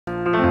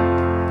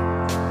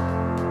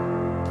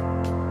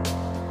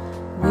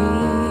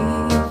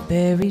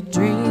buried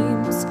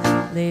dreams,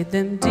 laid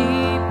them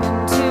deep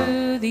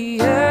into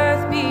the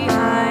earth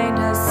behind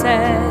us,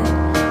 said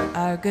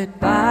our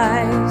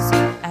goodbyes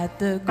at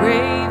the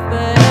grave,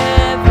 but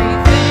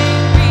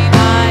everything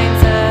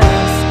reminds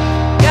us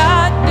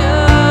God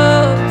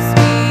knows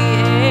we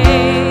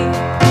ache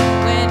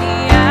when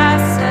He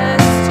asks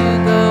us to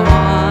go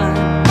on.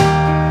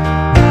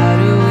 How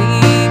do we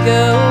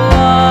go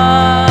on?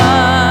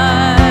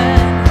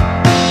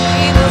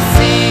 We will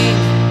sing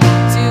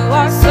to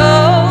our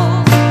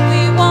souls,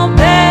 we won't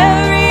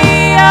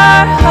bury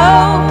our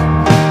hope.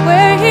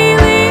 Where He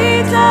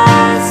leads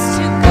us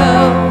to go,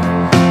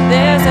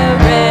 there's a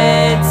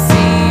Red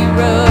Sea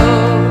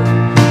road.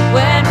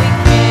 When we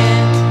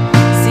can't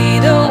see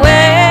the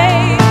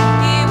way,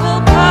 He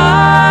will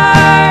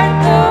part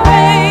the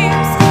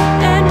waves,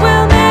 and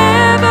we'll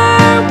never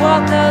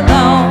walk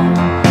alone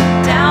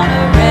down a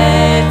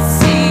Red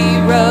Sea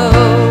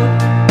road.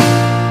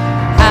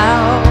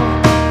 How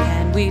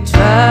can we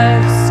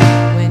trust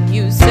when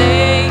You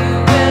say You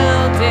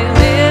will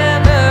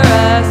deliver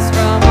us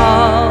from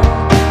all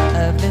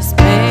of this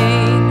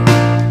pain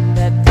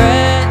that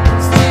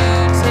threatens to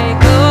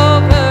take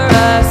over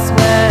us?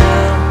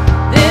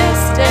 Well,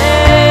 this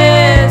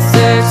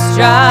desert's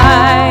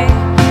dry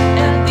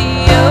and the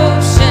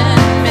ocean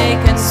may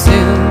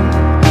consume,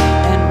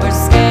 and we're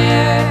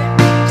scared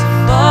to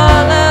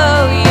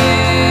follow You.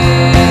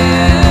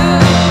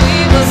 We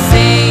will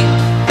sing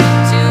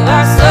to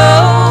our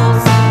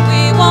souls,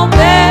 we won't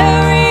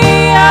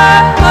bury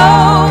our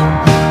hope.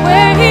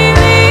 Where He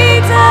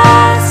leads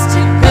us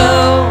to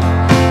go,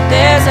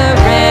 there's a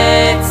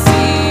Red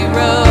Sea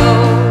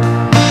road.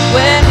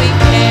 When we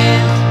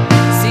can't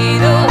see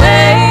the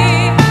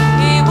way,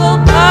 He will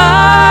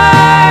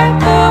part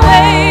the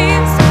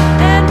waves,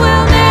 and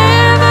we'll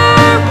never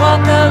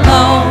walk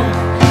alone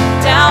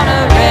down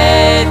a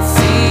Red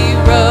Sea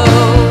road.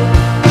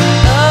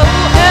 Oh,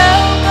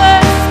 help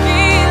us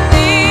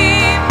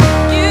believe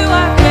You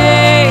are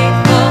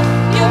faithful,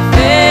 You're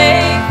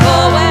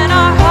faithful when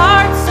our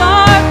hearts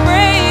are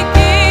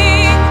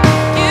breaking.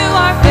 You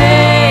are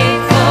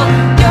faithful,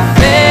 You're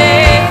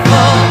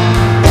faithful.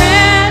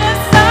 Grant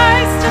us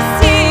eyes to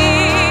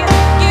see.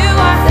 You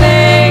are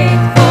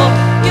faithful,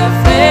 You're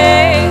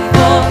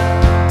faithful.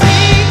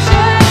 Teach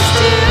us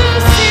to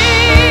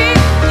see.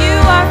 You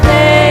are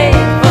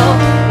faithful,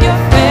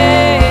 You're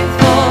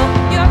faithful,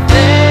 You're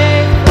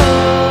faithful.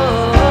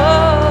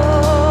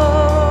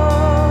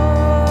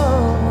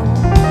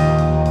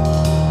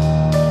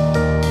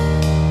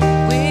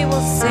 We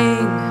will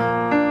sing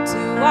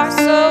to our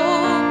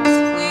souls,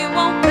 we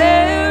won't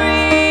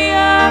bury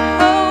our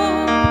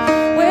hope.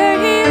 Where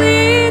He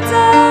leads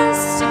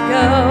us to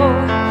go,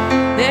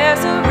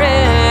 there's a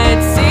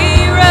Red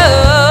Sea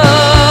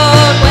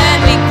road. When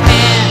we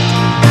can't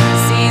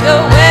see the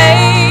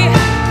way,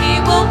 He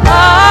will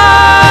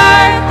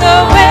part the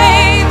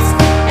waves,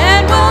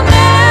 and we'll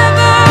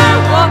never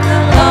walk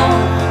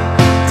alone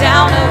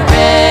down a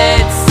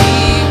Red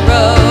Sea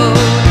road.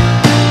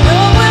 No,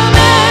 we'll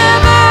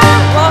never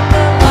walk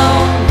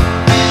alone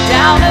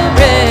down a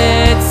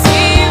Red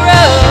Sea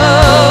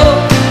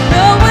road.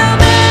 No, we'll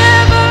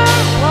never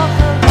walk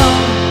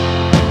alone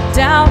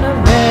down a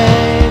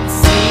Red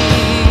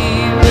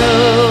Sea road.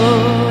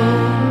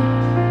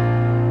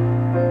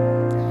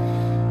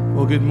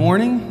 Well, good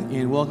morning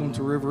and welcome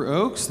to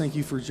RiverOaks. Thank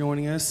you for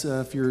joining us.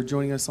 If you're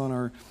joining us on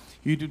our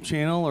YouTube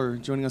channel or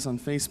joining us on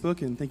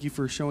Facebook, and thank you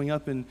for showing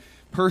up in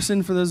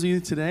person for those of you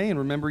today. And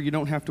remember, you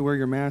don't have to wear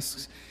your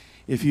masks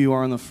if you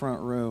are on the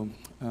front row.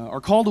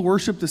 Our call to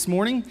worship this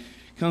morning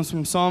comes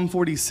from Psalm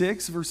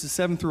 46, verses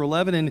 7 through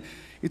 11, and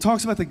it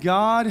talks about the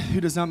God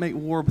who does not make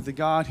war, but the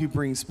God who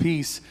brings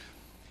peace.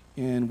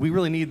 And we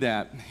really need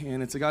that.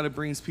 And it's a God who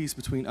brings peace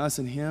between us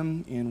and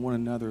Him and one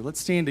another. Let's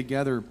stand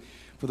together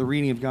for the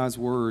reading of God's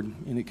word.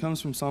 And it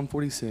comes from Psalm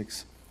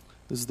 46.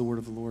 This is the word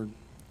of the Lord.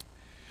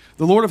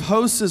 The Lord of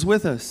hosts is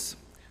with us.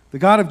 The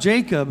God of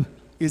Jacob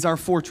is our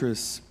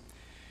fortress.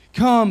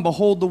 Come,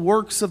 behold the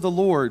works of the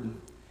Lord,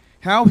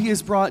 how He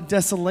has brought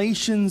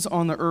desolations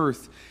on the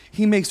earth.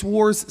 He makes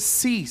wars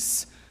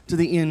cease to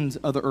the end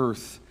of the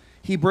earth.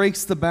 He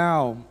breaks the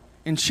bow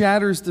and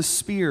shatters the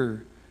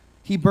spear.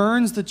 He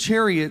burns the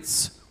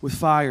chariots with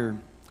fire.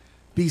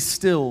 Be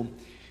still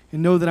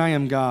and know that I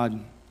am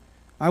God.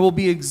 I will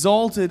be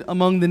exalted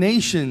among the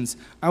nations.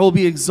 I will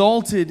be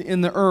exalted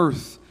in the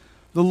earth.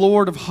 The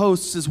Lord of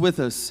hosts is with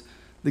us.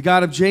 The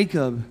God of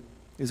Jacob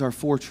is our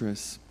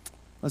fortress.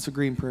 Let's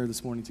agree in prayer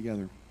this morning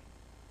together.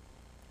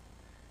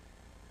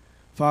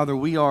 Father,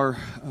 we are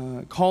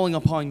calling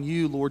upon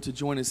You, Lord, to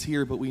join us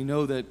here, but we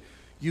know that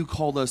You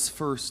called us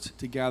first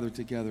to gather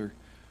together.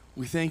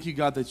 We thank You,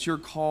 God, that Your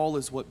call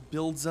is what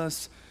builds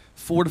us,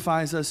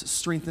 fortifies us,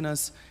 strengthens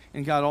us,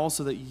 and God,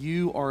 also that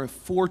You are a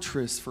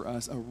fortress for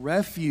us, a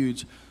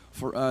refuge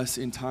for us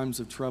in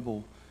times of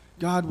trouble.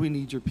 God, we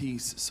need Your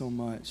peace so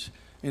much,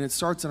 and it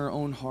starts in our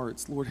own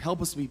hearts. Lord,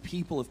 help us to be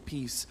people of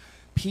peace,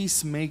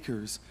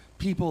 peacemakers,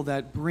 people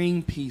that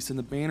bring peace and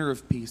the banner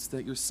of peace,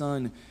 that Your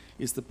Son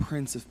is the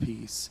Prince of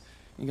Peace.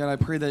 And God, I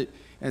pray that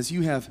as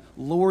you have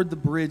lowered the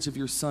bridge of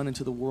your Son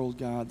into the world,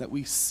 God, that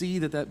we see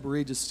that that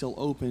bridge is still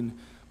open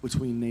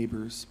between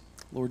neighbors.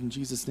 Lord, in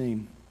Jesus'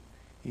 name,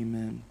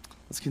 amen.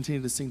 Let's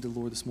continue to sing to the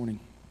Lord this morning.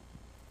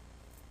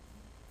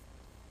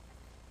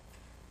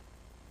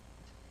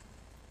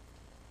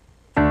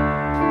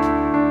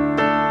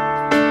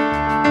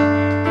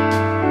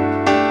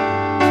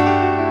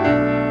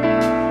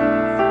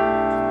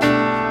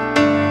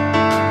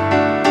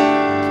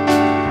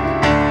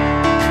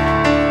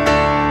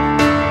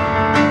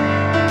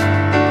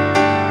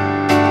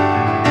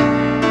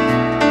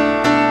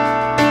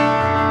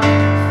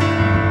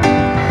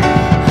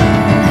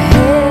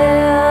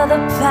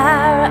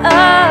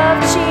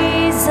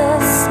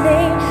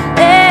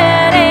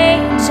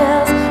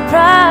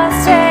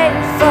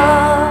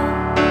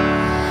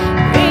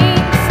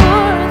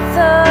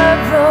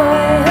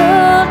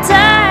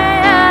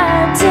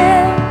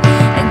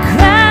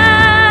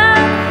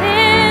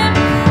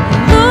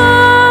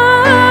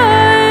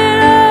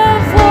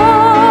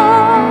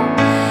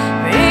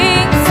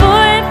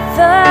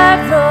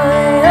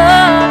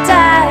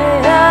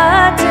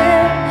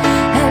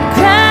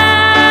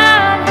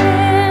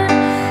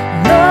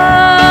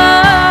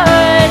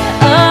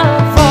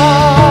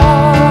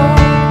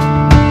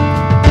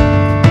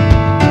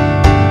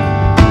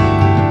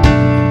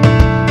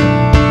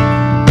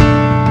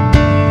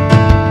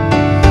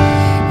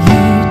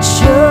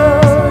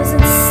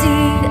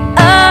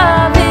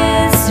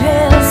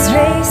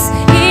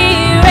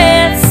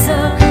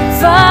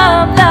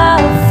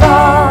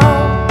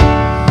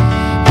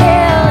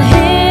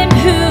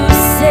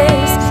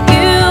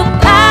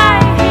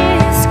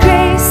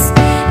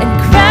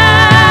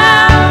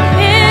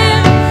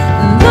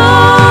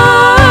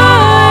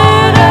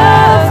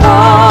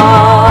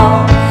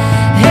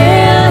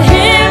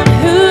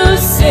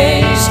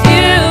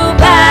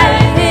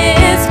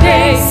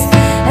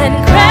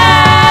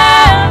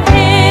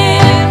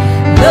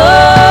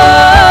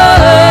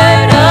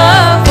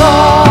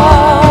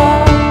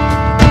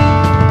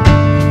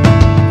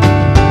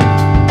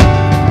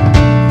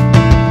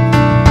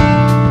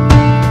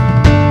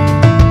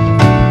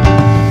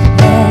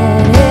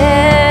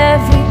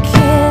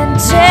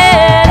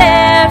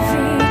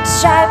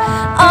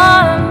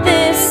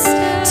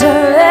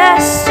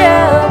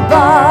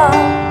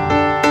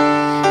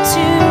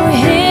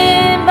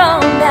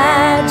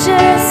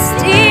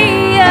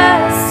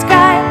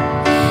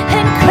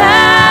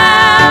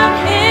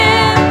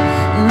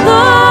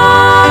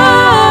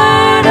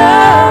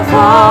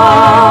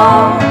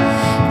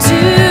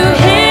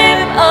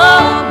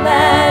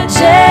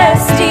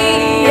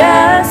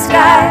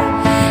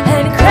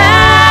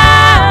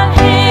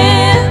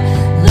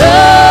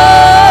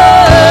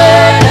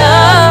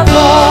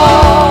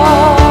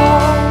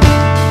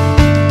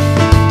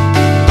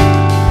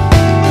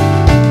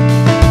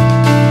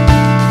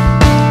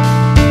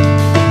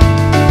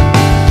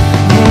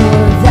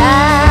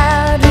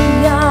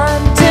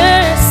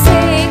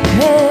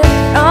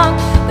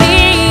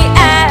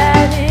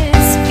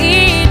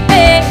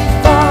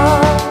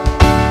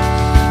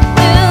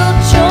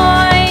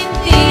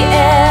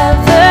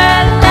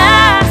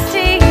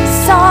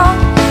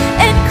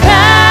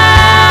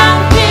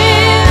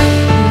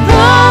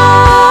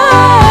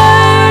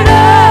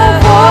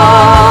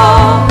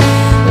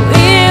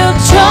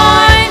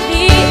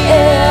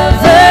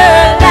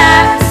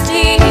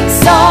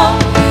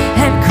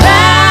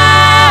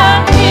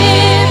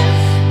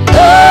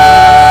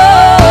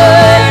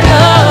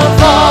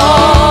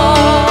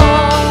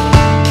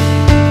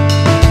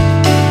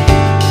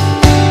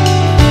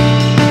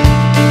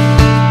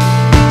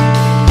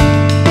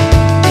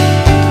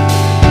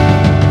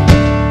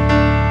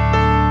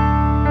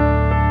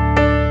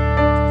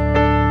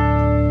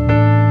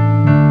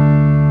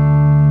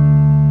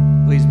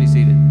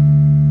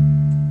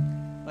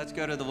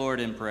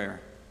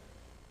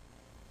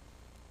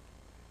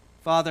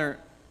 Father,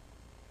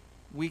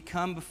 we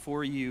come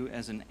before you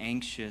as an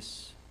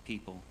anxious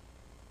people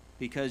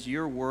because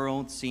your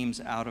world seems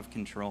out of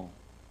control.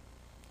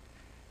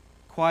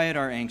 Quiet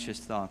our anxious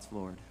thoughts,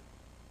 Lord.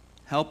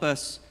 Help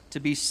us to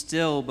be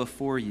still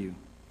before you.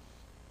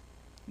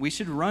 We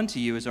should run to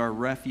you as our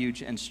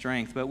refuge and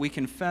strength, but we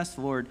confess,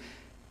 Lord,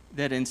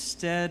 that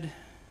instead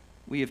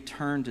we have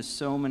turned to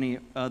so many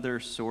other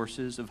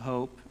sources of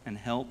hope and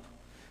help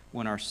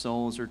when our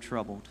souls are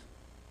troubled.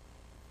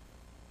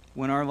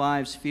 When our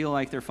lives feel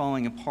like they're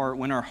falling apart,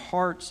 when our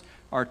hearts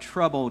are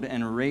troubled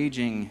and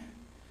raging,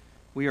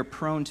 we are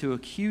prone to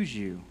accuse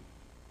you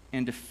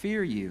and to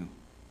fear you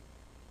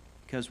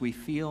because we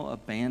feel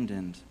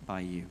abandoned by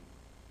you.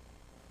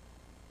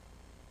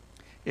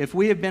 If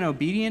we have been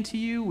obedient to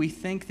you, we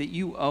think that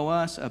you owe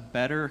us a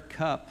better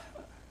cup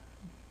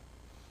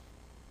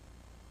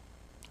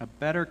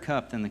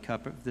than the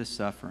cup of this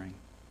suffering.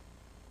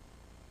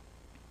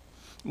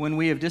 When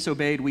we have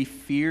disobeyed, we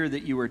fear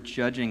that you are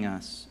judging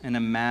us and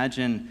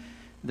imagine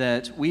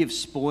that we have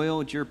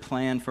spoiled your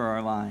plan for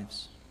our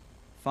lives.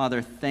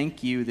 Father,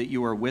 thank you that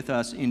you are with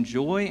us in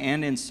joy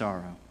and in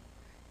sorrow,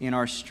 in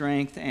our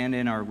strength and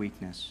in our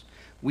weakness.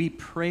 We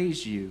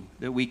praise you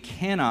that we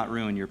cannot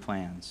ruin your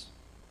plans.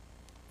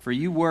 For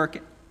you work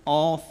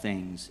all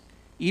things,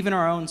 even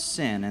our own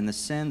sin and the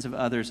sins of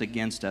others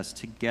against us,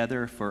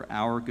 together for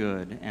our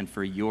good and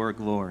for your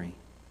glory.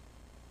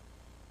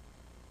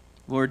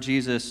 Lord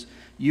Jesus,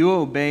 you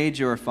obeyed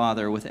your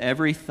Father with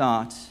every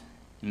thought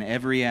and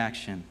every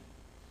action,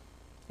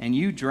 and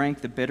you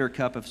drank the bitter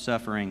cup of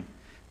suffering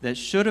that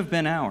should have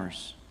been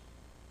ours.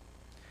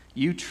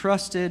 You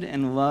trusted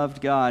and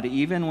loved God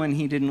even when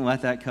he didn't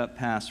let that cup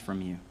pass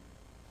from you.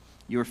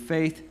 Your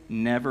faith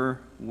never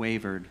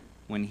wavered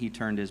when he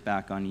turned his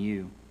back on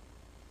you,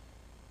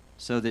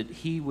 so that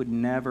he would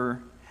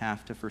never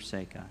have to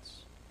forsake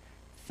us.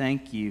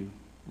 Thank you,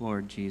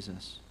 Lord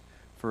Jesus,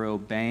 for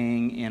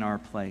obeying in our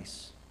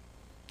place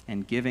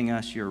and giving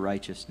us your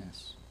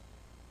righteousness.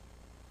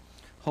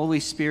 Holy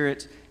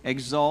Spirit,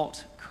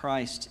 exalt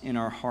Christ in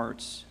our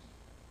hearts.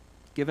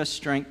 Give us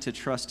strength to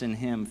trust in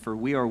him, for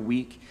we are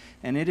weak,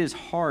 and it is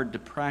hard to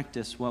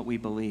practice what we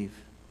believe.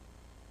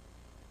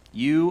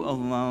 You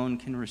alone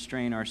can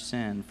restrain our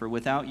sin, for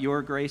without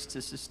your grace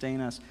to sustain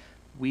us,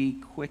 we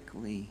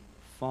quickly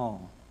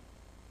fall.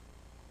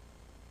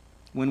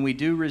 When we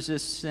do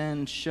resist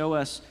sin, show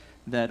us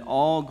that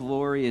all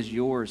glory is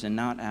yours and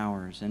not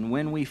ours. And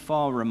when we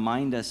fall,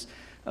 remind us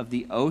of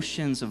the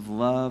oceans of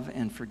love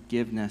and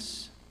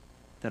forgiveness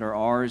that are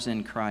ours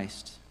in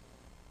Christ.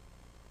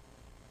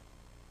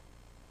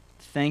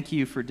 Thank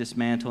you for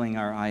dismantling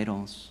our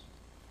idols,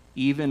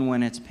 even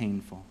when it's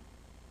painful.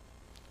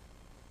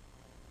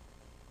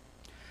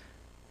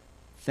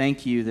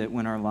 Thank you that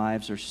when our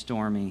lives are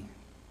stormy,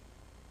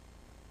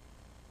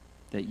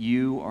 that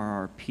you are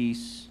our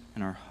peace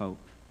and our hope.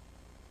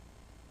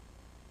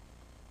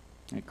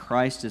 That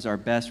Christ is our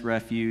best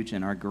refuge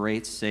and our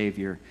great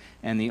Savior,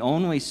 and the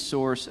only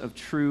source of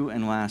true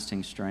and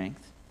lasting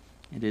strength.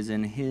 It is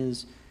in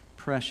his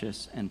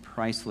precious and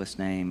priceless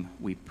name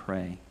we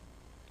pray.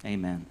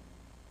 Amen.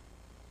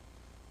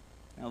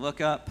 Now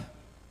look up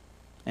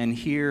and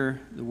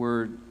hear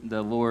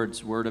the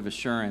Lord's word of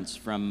assurance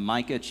from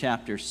Micah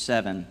chapter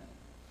 7.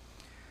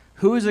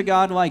 Who is a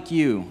God like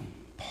you,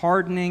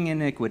 pardoning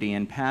iniquity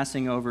and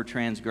passing over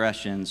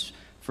transgressions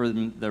for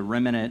the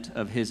remnant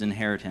of his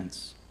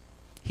inheritance?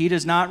 He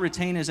does not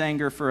retain his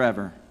anger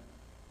forever,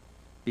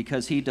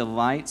 because he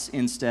delights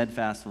in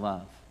steadfast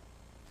love.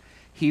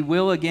 He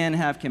will again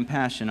have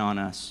compassion on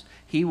us.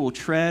 He will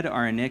tread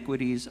our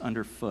iniquities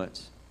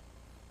underfoot.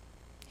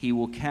 He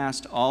will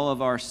cast all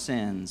of our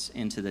sins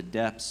into the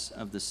depths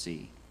of the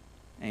sea.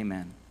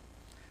 Amen.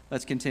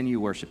 Let's continue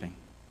worshiping.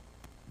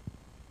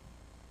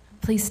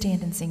 Please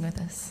stand and sing with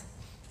us.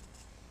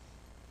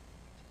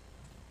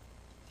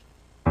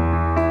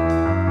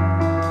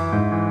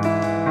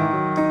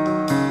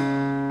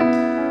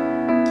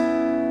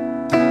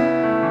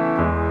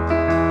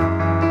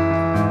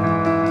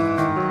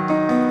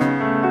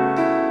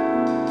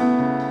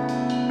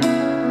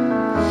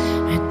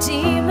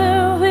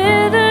 Redeemer,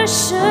 whither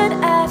should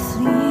I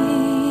flee?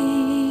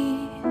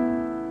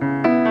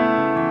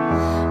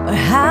 Or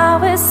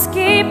how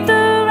escape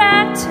the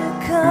wrath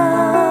to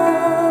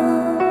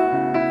come?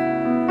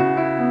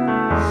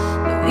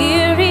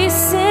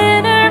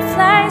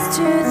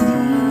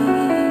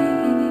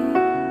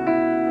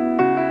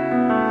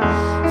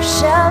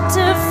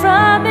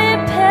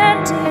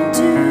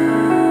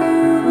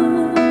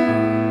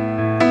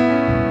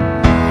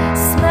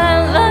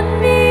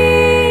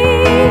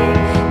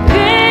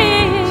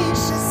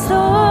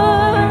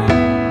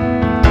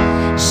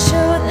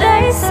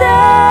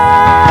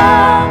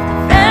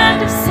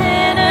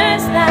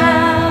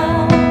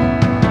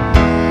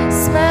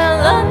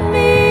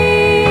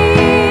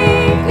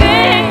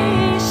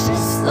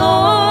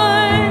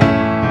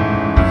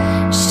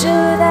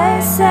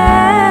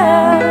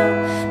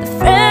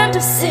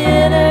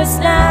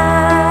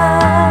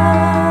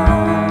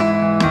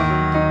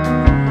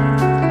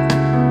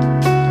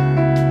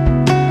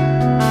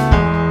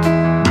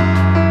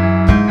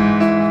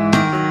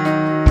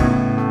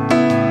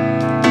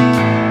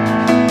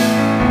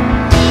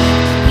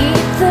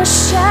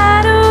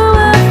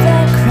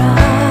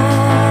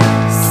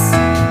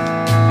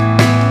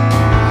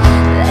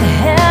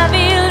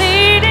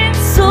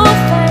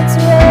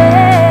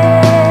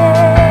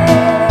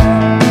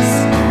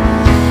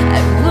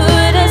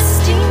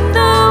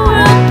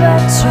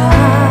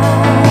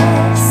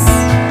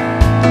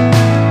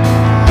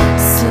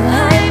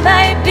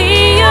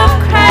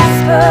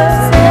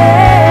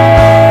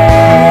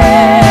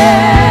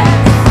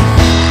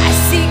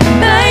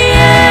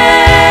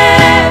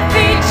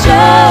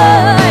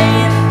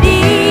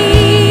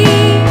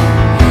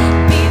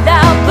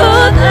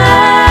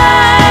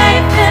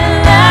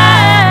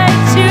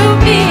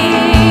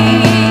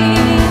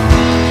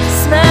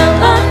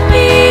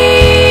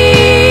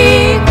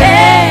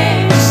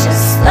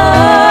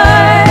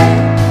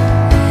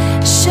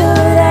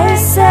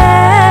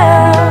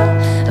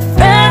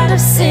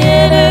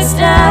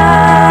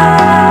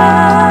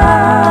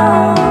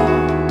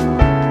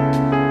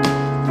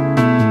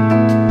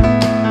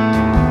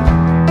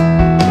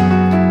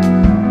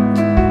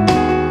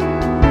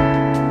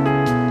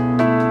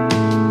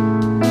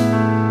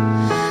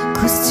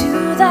 goes to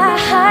the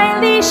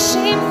highly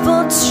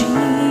shameful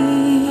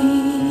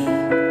tree.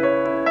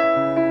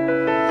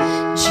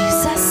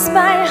 Jesus,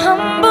 my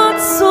humbled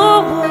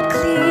soul would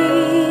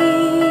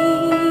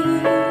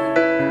cleave,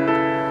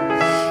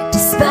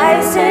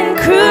 despised and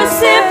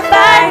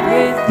crucified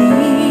with thee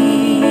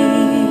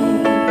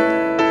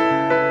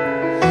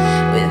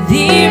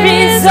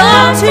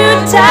resolved to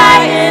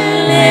die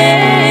and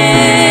live.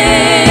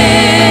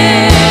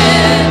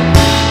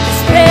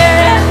 This prayer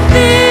and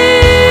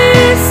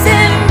this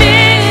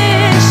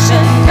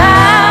ambition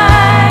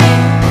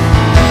mine,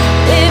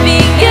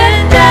 living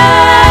and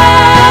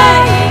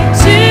dying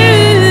to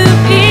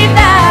be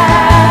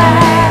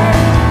thine.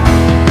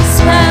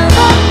 Smile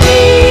on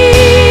me,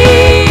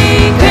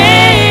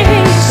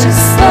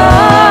 gracious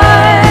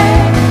Lord,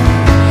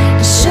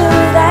 show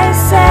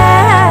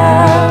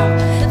thyself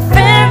the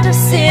friend of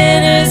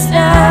sinners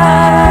now.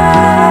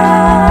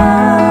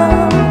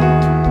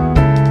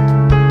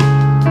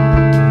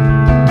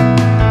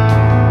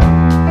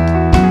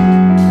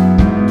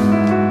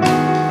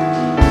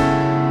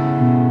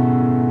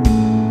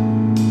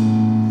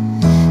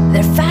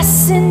 They're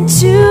fastened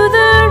to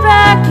the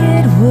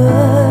ragged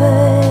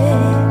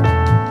wood.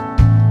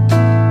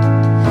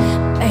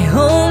 My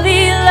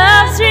holy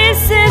love's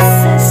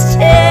resistance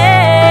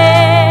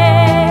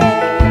chain,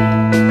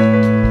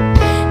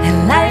 and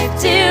life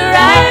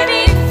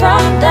deriving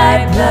from thy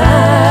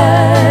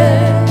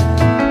blood,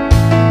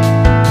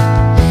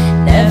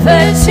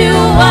 never to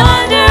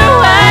wonder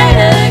why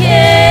again.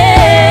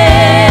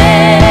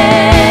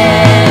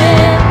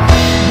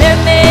 There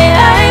may I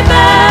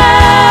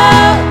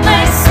bow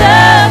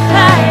myself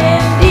high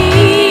in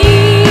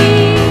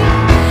thee,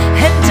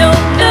 and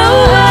don't know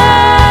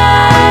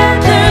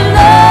other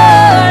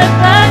Lord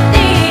but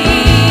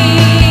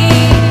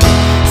thee.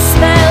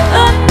 Smile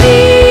on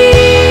me,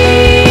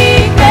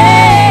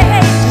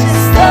 gracious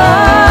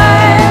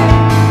Lord,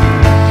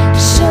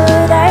 show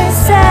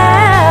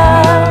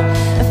thyself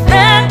a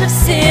friend of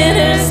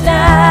sinners now.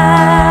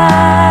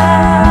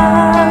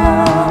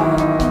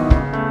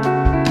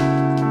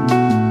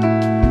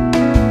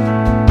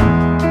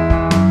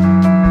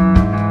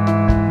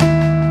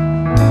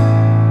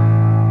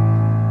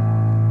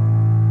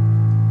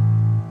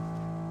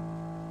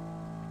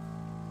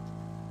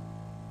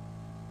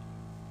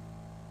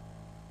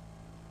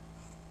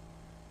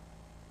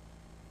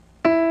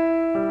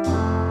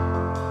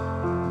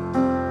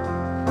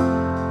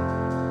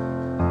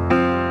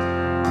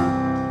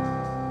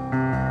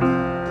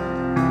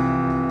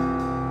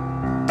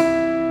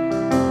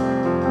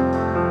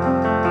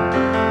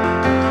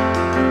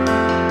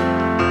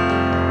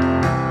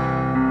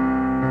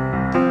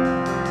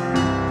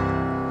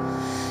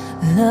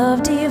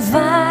 Love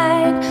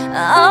divine,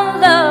 all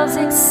love's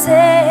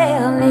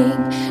excelling,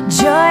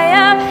 joy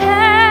of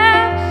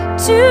heaven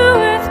to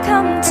earth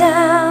come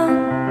down,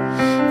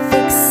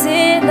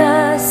 fixing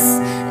us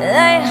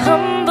thy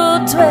humble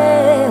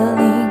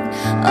dwelling,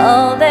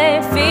 all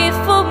thy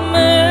faithful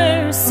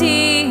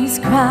mercies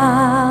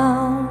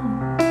crown.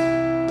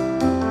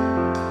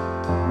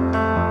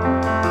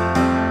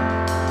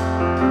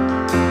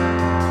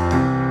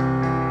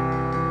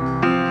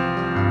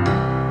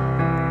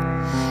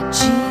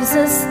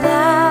 Jesus,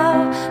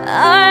 thou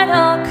art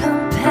all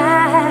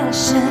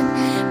compassion,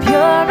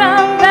 pure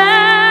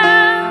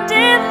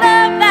unbounded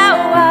love thou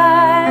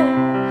art.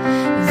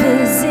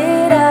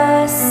 Visit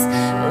us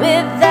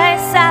with thy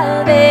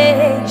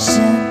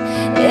salvation,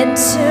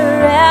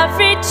 enter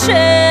every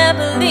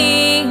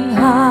trembling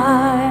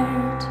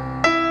heart.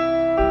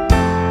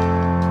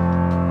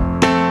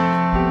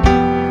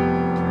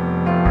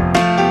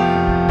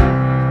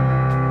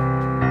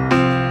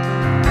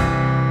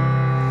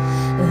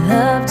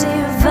 Love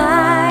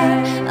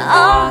divine,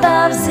 all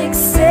love's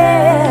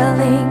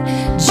excelling,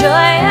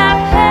 joy of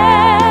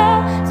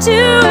hell to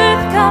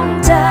earth come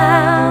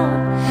down,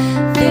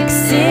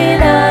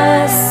 fixing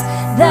us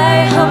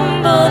thy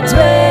humble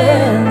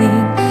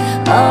dwelling,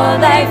 all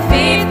thy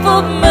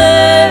faithful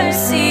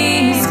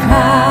mercies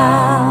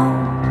crown.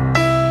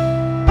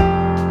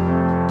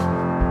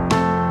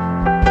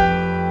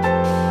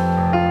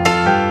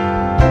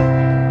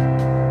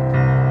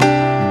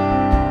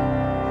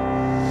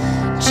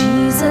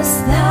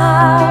 Jesus,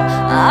 thou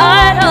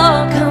art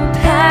all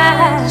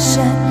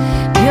compassion,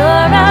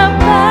 pure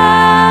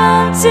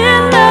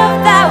unbounded love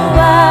thou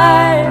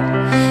art.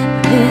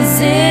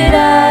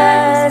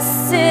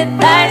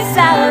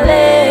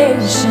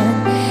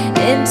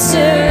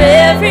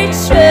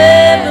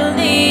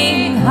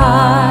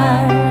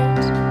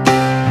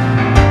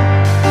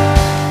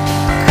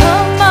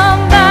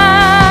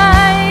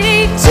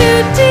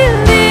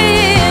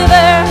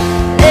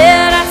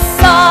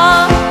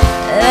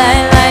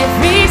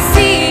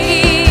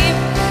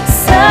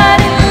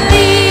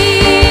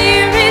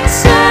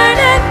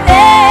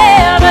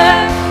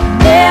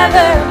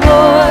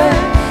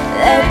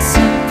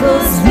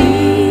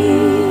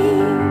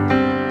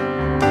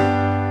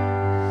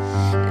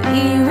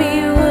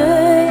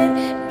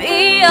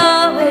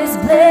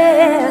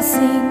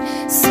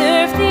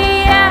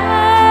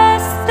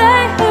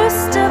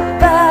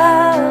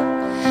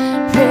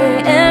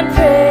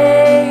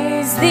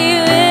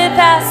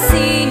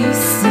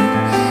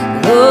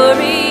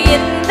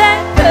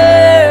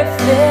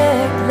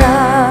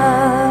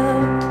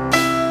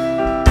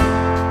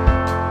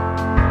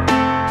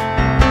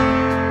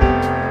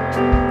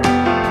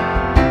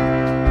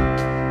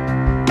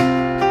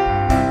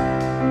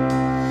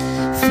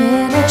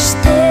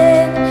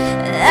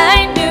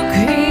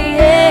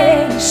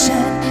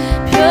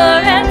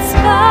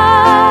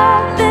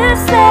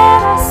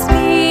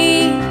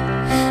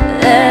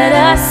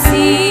 I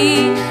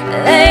see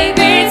thy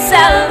great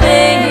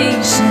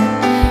salvation,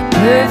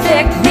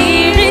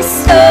 perfectly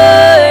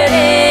restored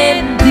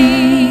in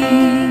thee.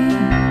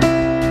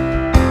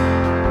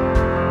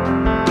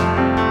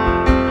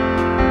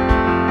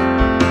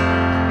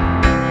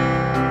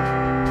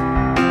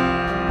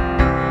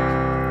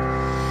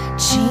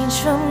 Change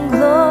from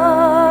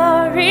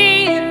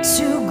glory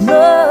into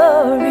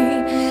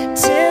glory,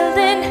 till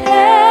in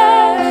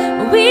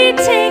hell we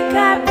take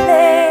our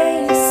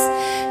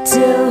place,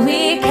 till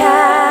we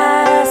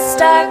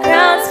cast our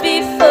crowns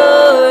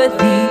before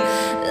thee,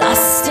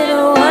 lost in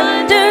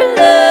wonder,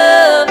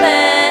 love,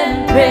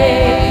 and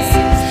praise.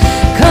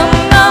 Come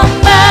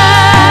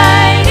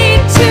Almighty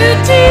to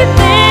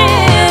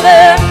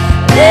deliver,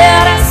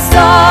 let us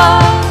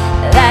all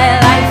thy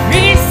life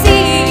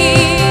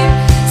receive.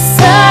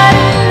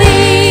 Suddenly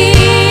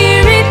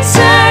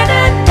return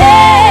and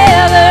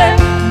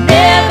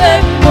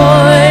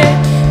nevermore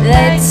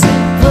thy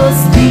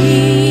temples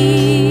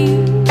leave.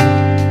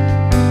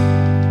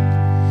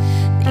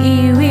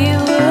 Thee we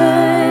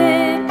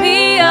would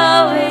be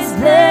always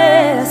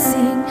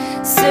blessing,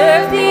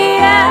 serve thee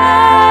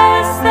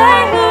as thy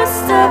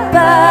host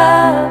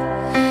above,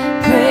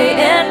 pray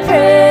and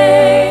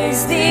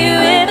praise thee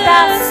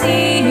without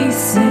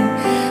ceasing,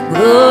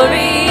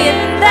 glory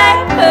in thy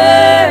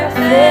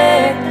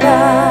perfect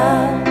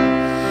love,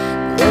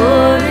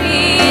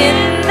 glory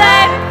in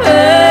thy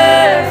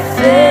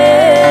perfect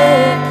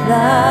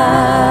love.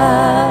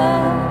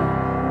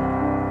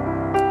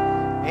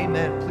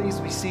 Amen. Please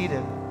be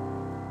seated.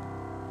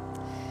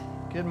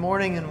 Good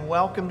morning and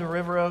welcome to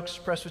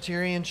RiverOaks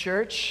Presbyterian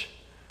Church.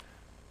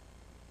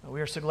 We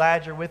are so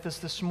glad you're with us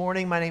this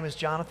morning. My name is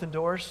Jonathan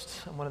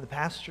Dorst. I'm one of the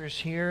pastors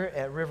here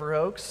at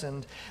RiverOaks.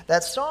 And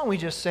that song we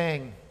just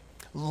sang,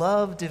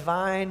 Love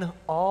Divine,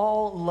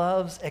 All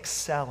Loves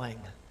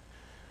Excelling.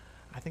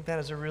 I think that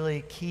is a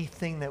really key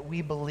thing that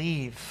we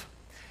believe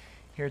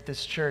here at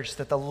this church,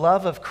 that the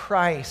love of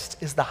Christ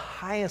is the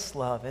highest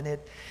love, and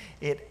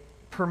it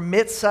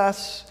permits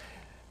us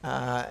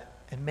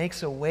and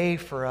makes a way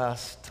for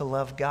us to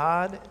love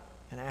God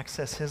and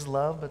access His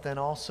love, but then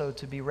also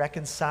to be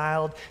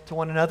reconciled to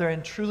one another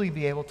and truly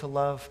be able to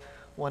love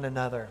one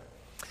another.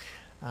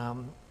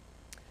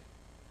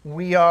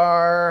 We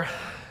are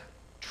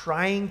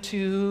trying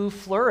to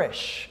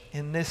flourish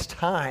in this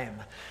time,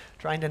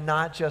 trying to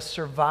not just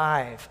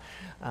survive,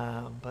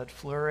 but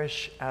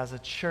flourish as a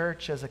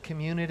church, as a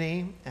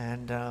community.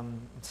 And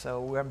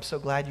so I'm so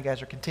glad you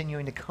guys are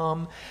continuing to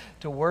come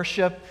to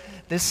worship.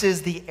 This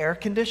is the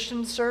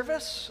air-conditioned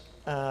service.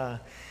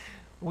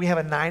 We have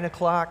a 9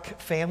 o'clock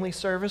family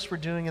service we're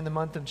doing in the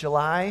month of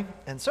July.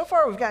 And so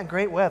far we've gotten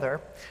great weather.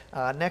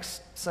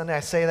 Next Sunday, I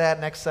say that,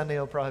 next Sunday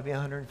it'll probably be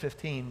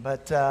 115.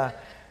 But it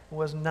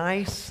was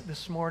nice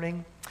this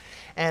morning.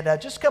 And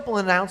just a couple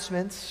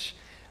announcements.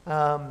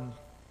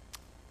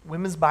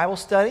 Women's Bible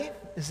study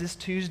is this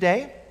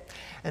Tuesday.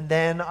 And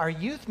then our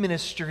youth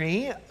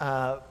ministry,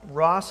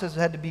 Ross has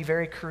had to be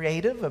very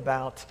creative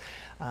about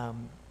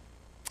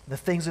the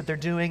things that they're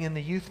doing in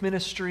the youth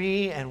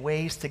ministry and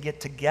ways to get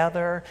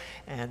together.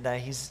 And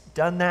he's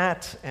done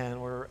that, and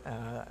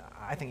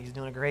I think he's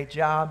doing a great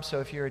job.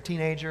 So if you're a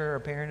teenager or a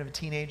parent of a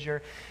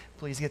teenager,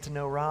 please get to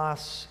know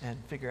Ross and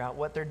figure out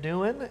what they're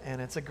doing. And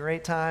it's a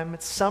great time.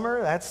 It's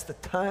summer. That's the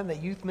time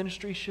that youth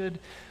ministry should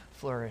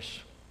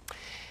flourish.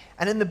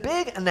 And in the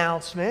big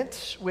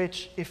announcement,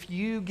 which if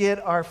you get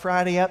our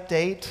Friday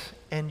update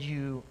and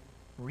you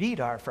read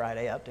our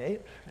Friday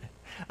update,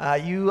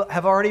 you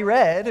have already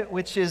read,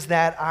 which is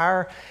that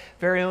our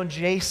very own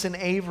Jason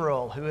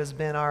Averill, who has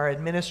been our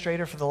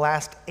administrator for the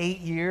last 8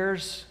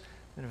 years,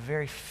 and a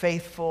very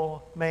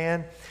faithful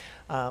man,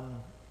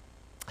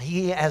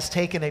 he has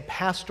taken a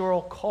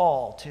pastoral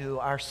call to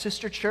our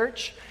sister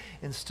church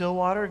in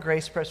Stillwater,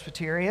 Grace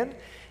Presbyterian,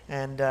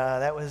 and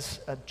that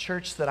was a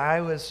church that I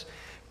was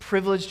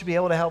privileged to be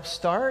able to help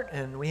start,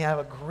 and we have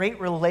a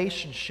great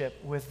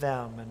relationship with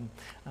them, and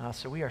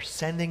so we are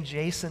sending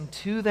Jason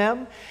to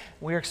them.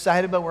 We're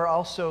excited, but we're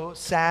also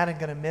sad and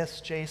going to miss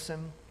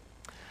Jason.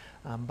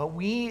 But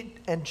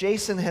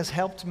Jason has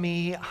helped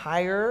me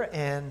hire,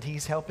 and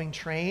he's helping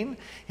train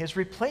his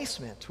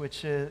replacement,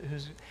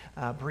 who's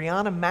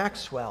Brianna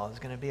Maxwell is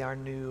going to be our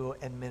new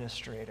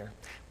administrator.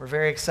 We're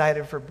very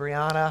excited for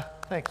Brianna,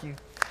 thank you,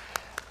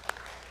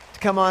 to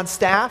come on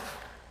staff.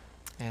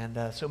 And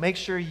so make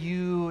sure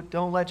you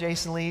don't let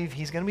Jason leave.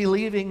 He's going to be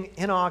leaving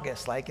in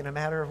August, like in a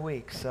matter of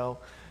weeks. So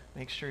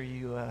make sure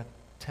you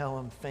tell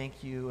him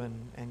thank you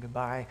and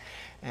goodbye.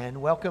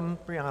 And welcome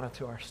Brianna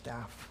to our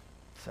staff.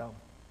 So,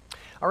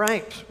 all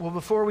right. Well,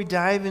 before we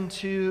dive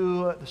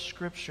into the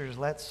scriptures,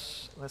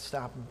 let's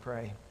stop and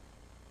pray.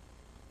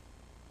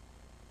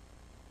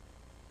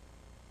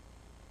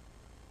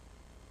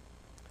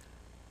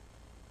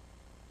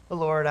 Oh,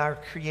 Lord, our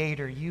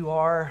Creator, you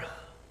are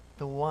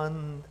the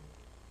one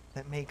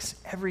that makes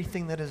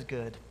everything that is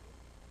good.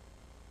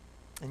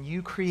 And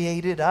you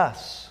created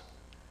us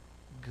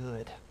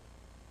good.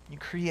 You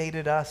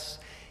created us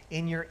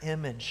in your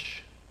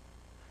image.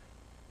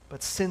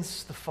 But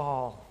since the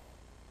fall,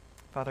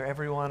 Father,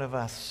 every one of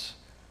us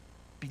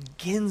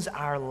begins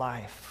our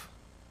life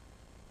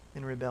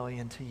in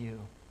rebellion to you.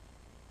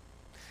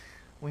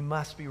 We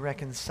must be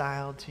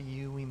reconciled to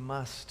you. We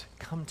must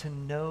come to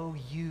know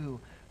you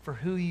for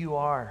who you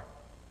are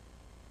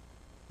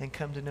and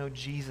come to know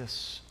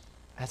Jesus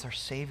as our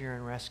Savior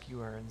and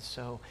rescuer. And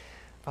so,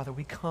 Father,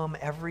 we come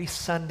every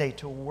Sunday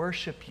to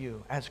worship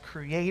you as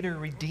Creator,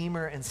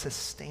 Redeemer, and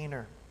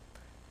Sustainer.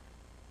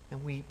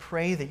 And we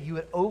pray that you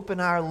would open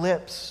our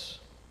lips,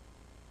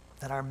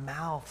 that our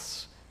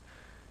mouths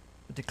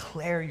would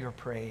declare your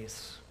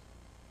praise,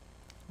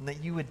 and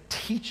that you would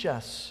teach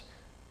us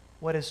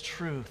what is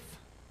truth.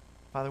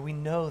 Father, we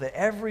know that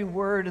every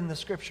word in the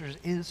Scriptures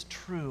is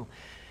true.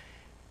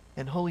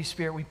 And Holy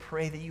Spirit, we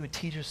pray that you would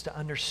teach us to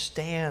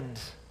understand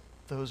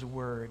those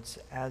words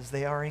as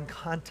they are in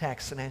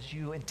context and as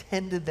you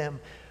intended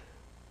them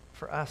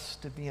for us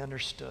to be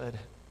understood.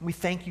 We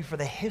thank you for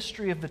the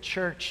history of the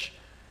church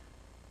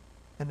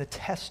and the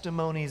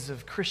testimonies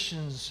of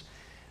Christians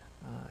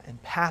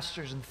and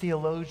pastors and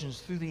theologians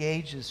through the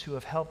ages who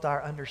have helped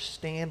our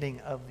understanding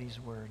of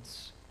these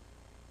words.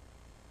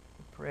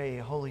 Pray,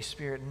 Holy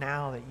Spirit,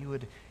 now that you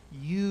would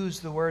use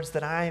the words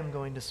that I am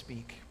going to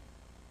speak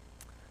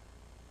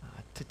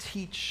to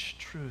teach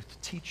truth, to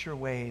teach your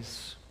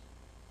ways,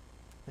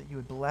 that you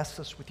would bless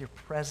us with your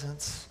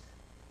presence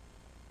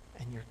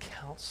and your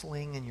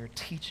counseling and your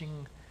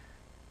teaching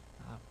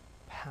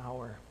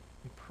power.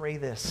 We pray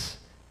this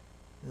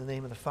in the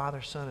name of the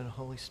Father, Son, and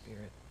Holy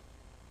Spirit.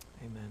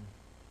 Amen.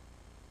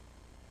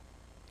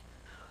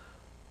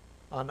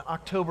 On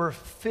October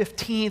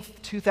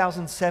 15th,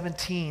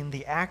 2017,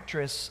 the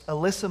actress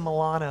Alyssa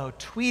Milano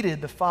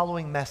tweeted the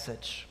following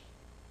message.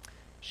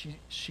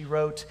 She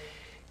wrote,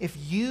 "If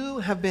you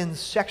have been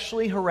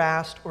sexually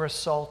harassed or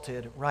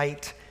assaulted,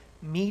 write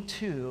Me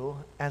Too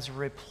as a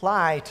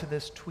reply to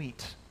this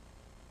tweet."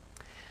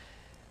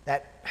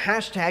 That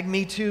hashtag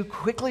Me Too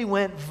quickly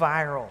went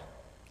viral.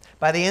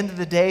 By the end of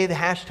the day, the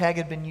hashtag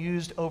had been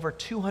used over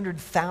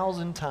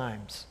 200,000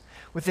 times.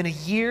 Within a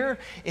year,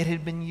 it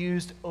had been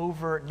used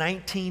over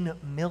 19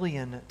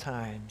 million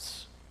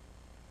times.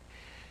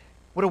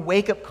 What a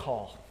wake-up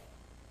call,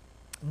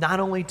 not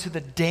only to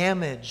the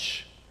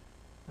damage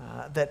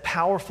that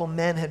powerful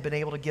men had been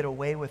able to get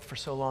away with for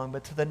so long,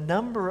 but to the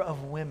number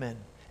of women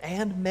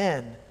and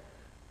men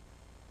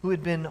who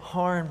had been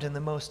harmed in the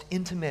most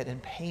intimate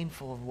and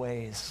painful of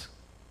ways.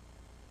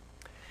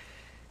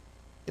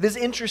 It is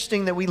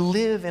interesting that we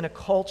live in a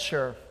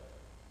culture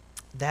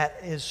that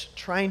is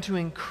trying to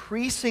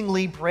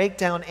increasingly break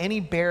down any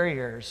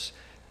barriers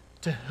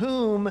to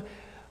whom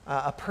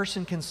a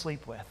person can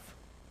sleep with,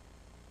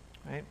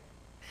 right?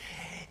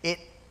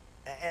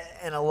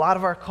 And a lot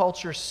of our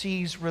culture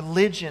sees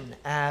religion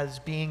as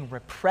being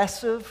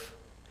repressive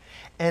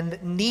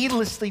and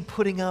needlessly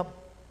putting up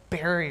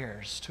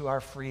barriers to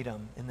our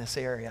freedom in this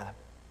area.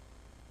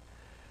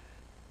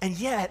 And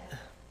yet,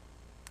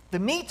 the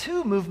Me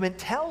Too movement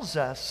tells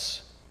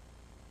us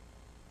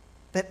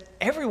that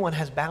everyone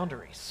has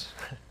boundaries,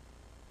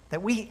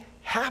 that we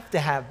have to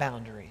have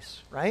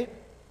boundaries, right?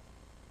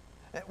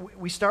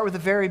 We start with a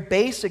very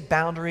basic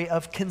boundary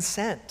of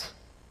consent,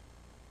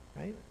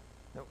 right?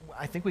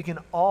 I think we can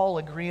all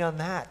agree on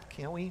that,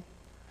 can't we?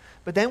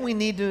 But then we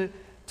need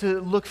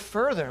to look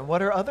further.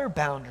 What are other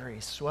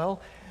boundaries? Well,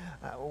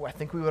 I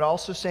think we would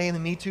also say in the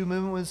Me Too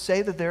movement would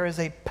say that there is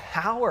a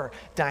power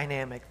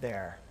dynamic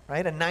there,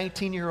 right? A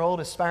 19-year-old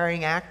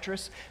aspiring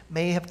actress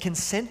may have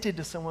consented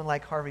to someone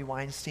like Harvey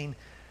Weinstein,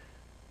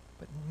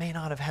 but may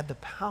not have had the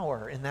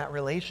power in that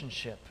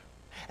relationship.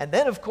 And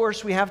then, of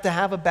course, we have to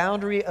have a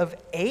boundary of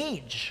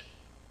age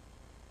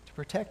to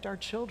protect our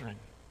children.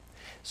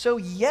 So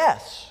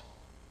yes,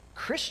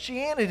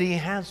 Christianity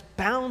has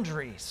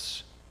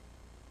boundaries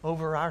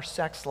over our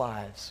sex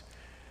lives,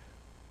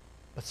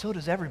 but so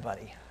does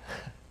everybody,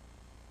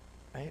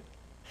 right?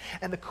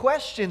 And the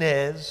question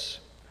is,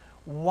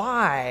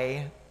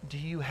 why do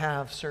you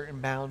have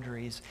certain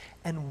boundaries,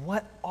 and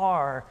what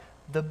are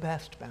the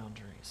best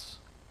boundaries?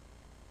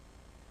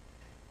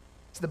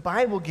 So the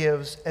Bible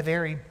gives a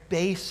very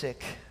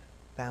basic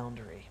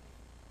boundary.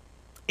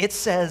 It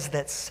says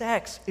that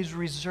sex is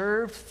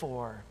reserved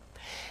for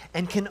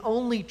and can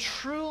only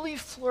truly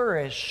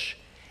flourish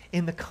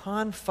in the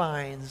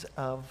confines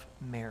of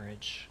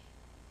marriage.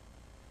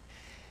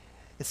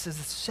 It says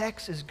that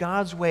sex is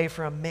God's way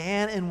for a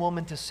man and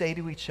woman to say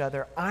to each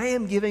other, I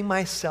am giving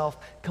myself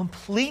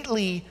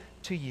completely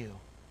to you.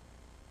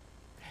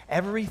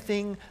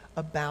 Everything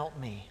about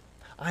me.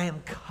 I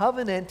am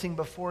covenanting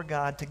before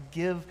God to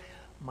give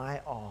my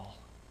all,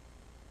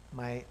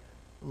 my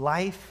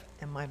life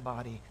and my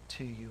body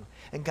to you.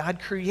 And God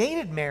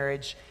created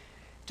marriage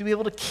to be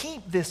able to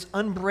keep this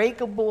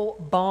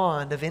unbreakable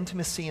bond of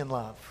intimacy and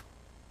love.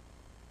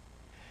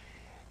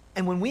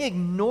 And when we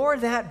ignore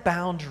that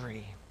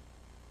boundary,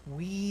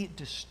 we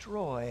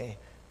destroy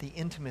the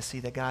intimacy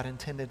that God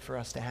intended for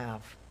us to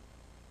have.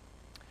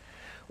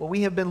 Well,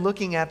 we have been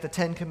looking at the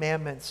 10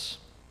 Commandments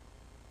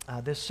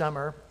this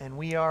summer, and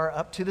we are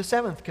up to the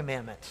 7th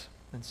commandment.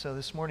 And so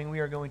this morning we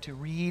are going to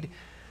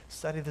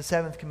study the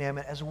 7th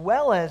commandment, as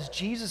well as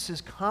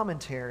Jesus'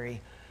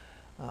 commentary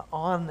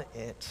on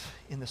it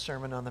in the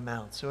Sermon on the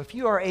Mount. So if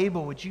you are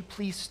able, would you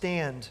please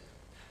stand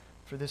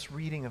for this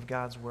reading of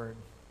God's Word?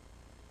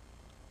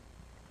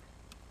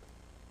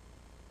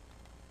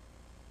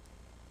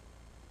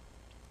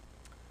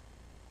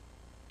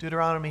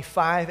 Deuteronomy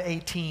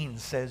 5:18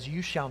 says,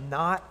 "You shall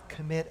not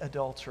commit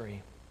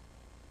adultery."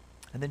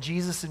 And then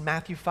Jesus in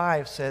Matthew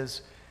 5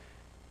 says,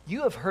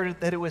 "You have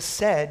heard that it was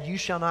said, 'You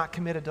shall not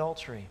commit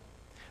adultery.'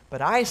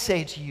 But I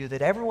say to you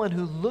that everyone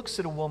who looks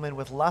at a woman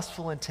with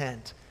lustful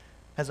intent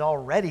has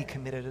already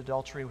committed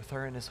adultery with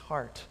her in his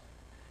heart.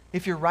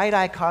 If your right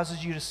eye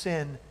causes you to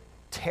sin,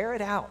 tear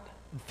it out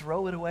and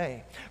throw it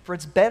away. For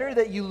it's better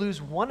that you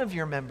lose one of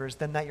your members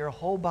than that your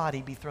whole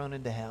body be thrown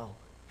into hell.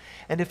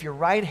 And if your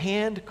right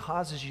hand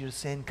causes you to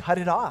sin, cut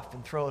it off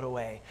and throw it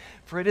away.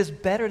 For it is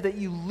better that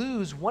you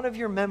lose one of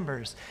your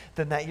members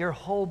than that your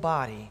whole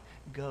body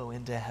go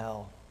into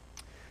hell."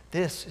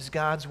 This is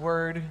God's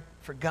word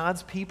for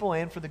God's people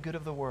and for the good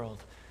of the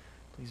world.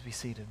 Please be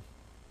seated.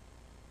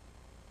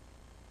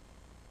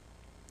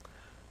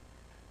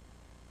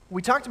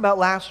 We talked about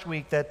last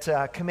week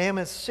that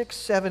Commandments 6,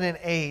 7, and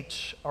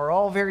 8 are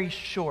all very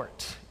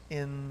short,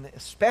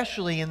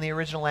 especially in the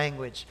original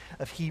language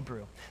of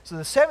Hebrew. So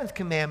the 7th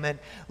commandment,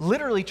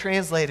 literally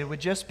translated,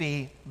 would just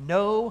be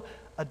no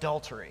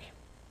adultery.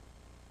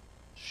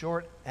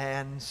 Short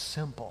and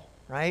simple,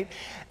 right?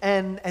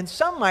 And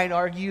some might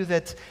argue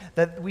that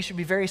we should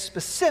be very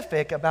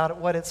specific about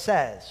what it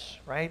says,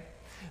 right?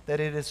 That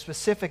it is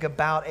specific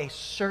about a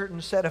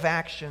certain set of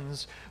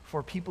actions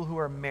for people who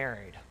are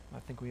married. I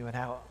think we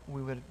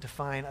would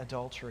define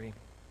adultery.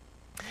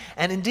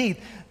 And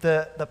indeed,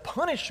 the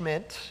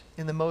punishment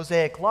in the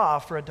Mosaic law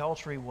for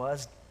adultery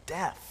was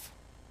death.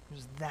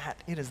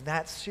 It is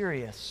that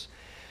serious.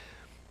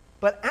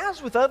 But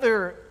as with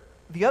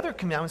the other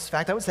commandments, in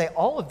fact, I would say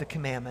all of the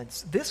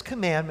commandments, this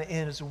commandment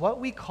is what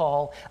we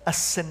call a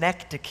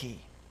synecdoche.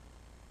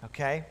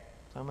 Okay?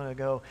 So I'm going to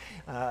go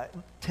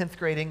 10th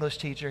grade English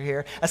teacher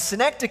here. A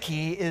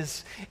synecdoche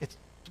it's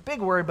a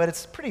big word, but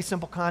it's a pretty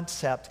simple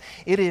concept.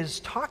 It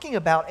is talking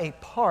about a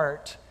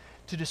part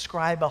to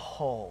describe a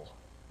whole,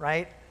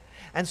 right?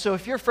 And so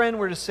if your friend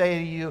were to say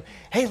to you,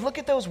 "Hey, look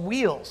at those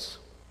wheels,"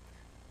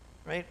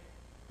 right?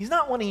 He's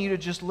not wanting you to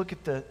just look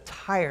at the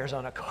tires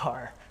on a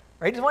car,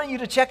 right? He's wanting you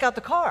to check out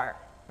the car,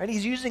 right?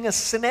 He's using a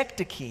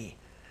synecdoche.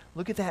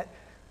 Look at that,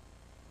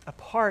 a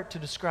part to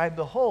describe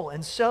the whole.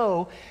 And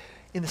so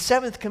in the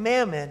 7th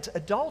commandment,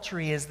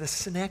 adultery is the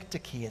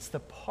synecdoche. It's the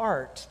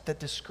part that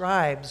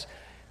describes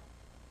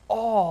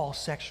all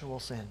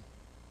sexual sin,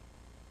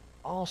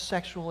 all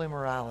sexual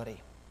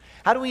immorality.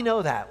 How do we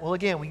know that? Well,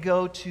 again, we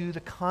go to the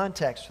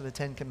context for the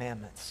 10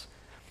 Commandments.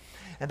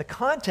 And the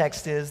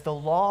context is the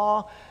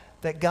law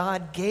that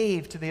God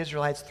gave to the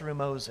Israelites through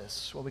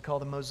Moses, what we call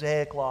the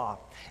Mosaic Law.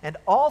 And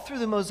all through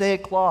the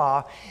Mosaic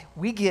Law,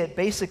 we get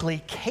basically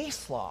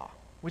case law,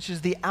 which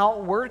is the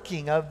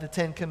outworking of the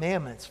 10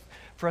 Commandments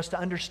for us to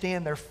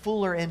understand their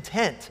fuller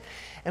intent.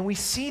 And we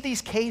see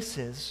these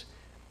cases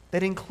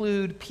that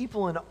include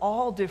people in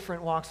all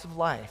different walks of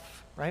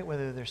life, right?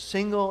 Whether they're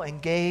single,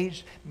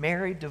 engaged,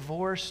 married,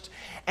 divorced,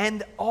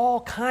 and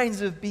all kinds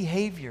of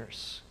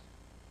behaviors,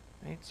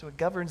 right? So it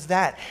governs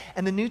that.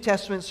 And the New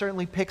Testament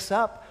certainly picks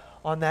up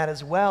on that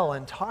as well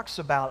and talks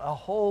about a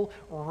whole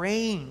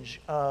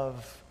range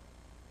of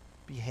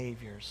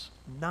behaviors,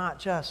 not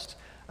just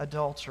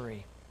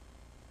adultery.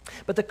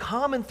 But the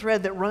common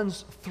thread that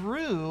runs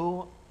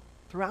throughout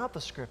the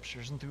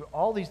Scriptures and through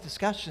all these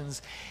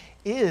discussions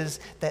is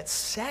that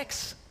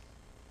sex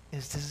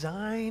is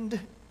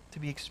designed to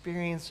be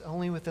experienced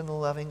only within the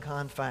loving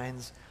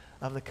confines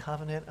of the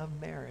covenant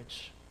of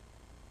marriage.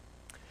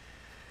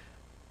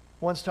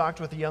 Once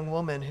talked with a young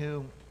woman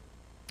who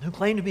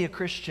claimed to be a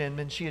Christian,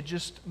 and she had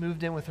just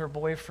moved in with her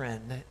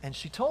boyfriend. And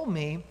she told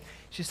me,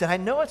 she said, "I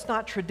know it's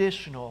not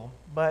traditional,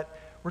 but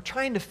we're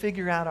trying to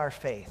figure out our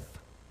faith."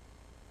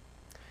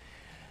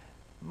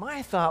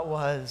 My thought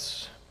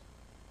was,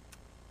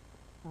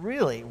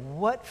 really,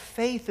 what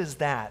faith is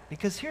that?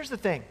 Because here's the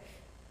thing.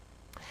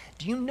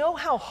 Do you know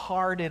how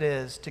hard it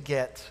is to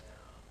get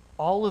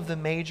all of the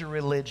major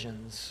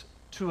religions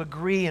to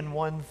agree on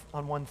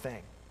one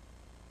thing?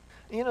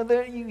 You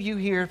know, you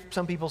hear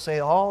some people say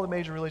all the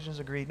major religions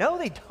agree. No,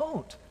 they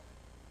don't.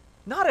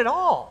 Not at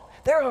all.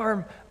 There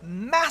are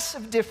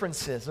massive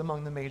differences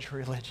among the major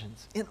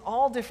religions in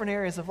all different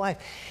areas of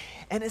life.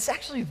 And it's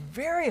actually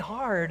very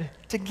hard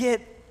to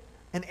get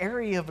an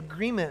area of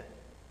agreement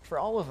for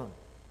all of them.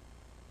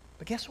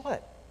 But guess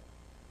what?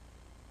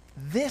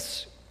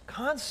 This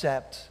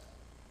concept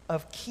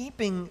of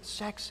keeping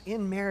sex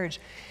in marriage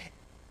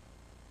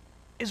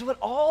is what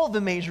all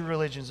the major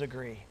religions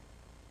agree,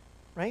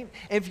 right?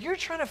 If you're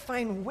trying to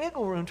find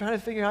wiggle room, trying to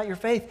figure out your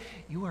faith,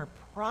 you are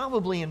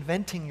probably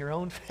inventing your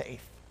own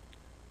faith,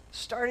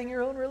 starting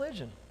your own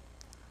religion.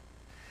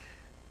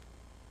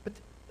 But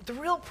the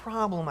real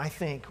problem, I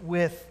think,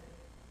 with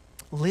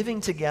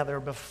living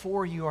together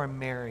before you are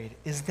married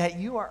is that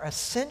you are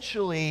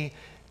essentially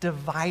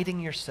dividing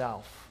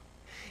yourself.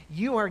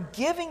 You are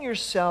giving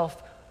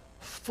yourself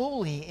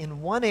fully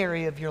in one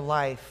area of your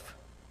life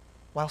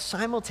while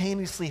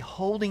simultaneously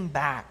holding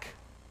back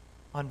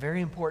on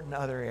very important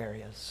other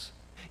areas.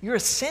 You're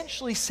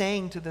essentially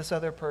saying to this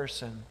other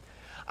person,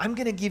 I'm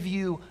going to give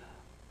you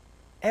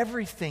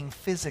everything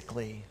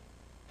physically,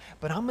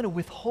 but I'm going to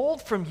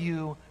withhold from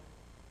you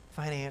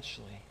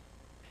financially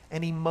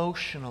and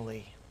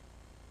emotionally,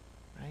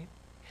 right?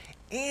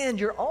 And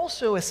you're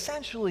also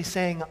essentially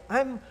saying,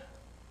 I'm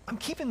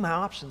keeping my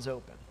options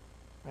open,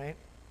 right?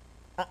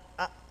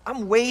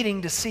 I'm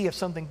waiting to see if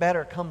something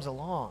better comes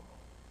along.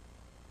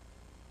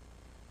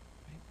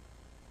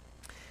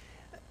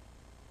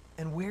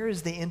 And where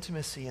is the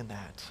intimacy in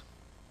that?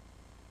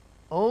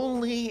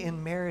 Only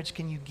in marriage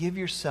can you give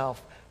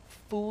yourself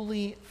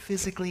fully,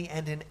 physically,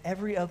 and in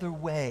every other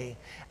way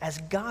as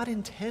God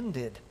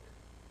intended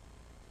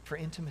for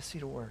intimacy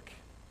to work.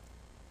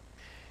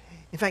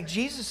 In fact,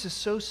 Jesus is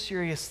so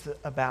serious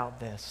about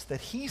this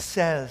that he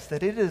says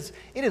that it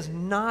is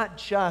not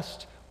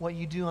just what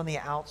you do on the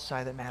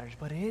outside that matters,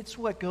 but it's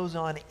what goes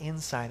on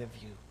inside of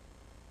you,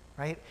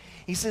 right?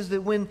 He says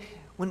that when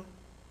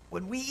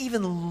we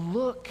even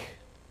look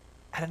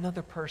at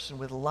another person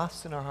with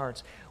lust in our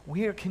hearts,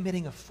 we are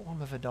committing a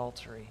form of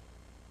adultery.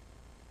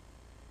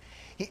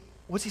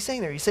 What's he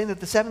saying there? He's saying that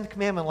the seventh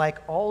commandment, like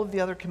all of the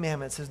other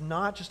commandments, is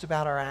not just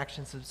about our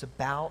actions, it's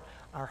about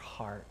our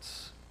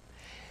hearts.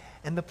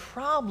 And the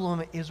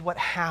problem is what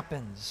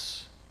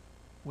happens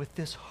with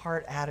this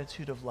heart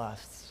attitude of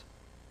lusts.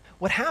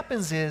 What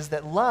happens is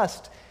that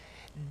lust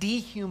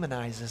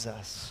dehumanizes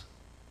us.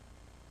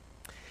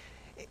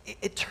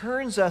 It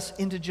turns us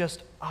into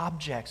just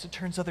objects. It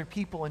turns other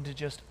people into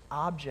just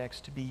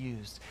objects to be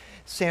used.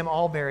 Sam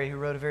Allberry, who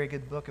wrote a very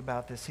good book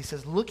about this, he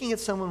says, looking at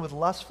someone with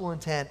lustful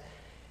intent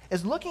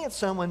is looking at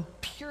someone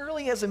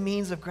purely as a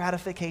means of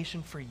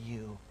gratification for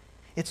you.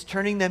 It's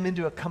turning them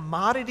into a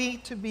commodity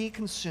to be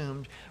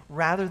consumed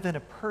rather than a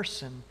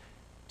person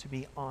to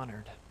be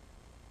honored.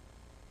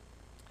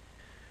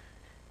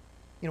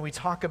 You know, we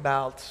talk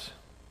about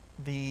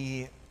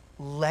the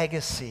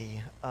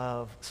legacy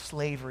of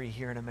slavery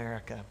here in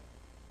America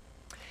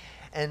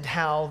and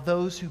how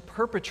those who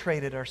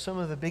perpetrated are some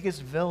of the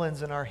biggest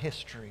villains in our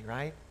history,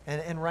 right?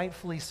 And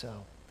rightfully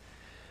so.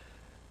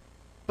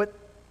 But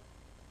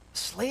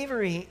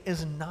slavery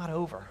is not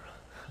over.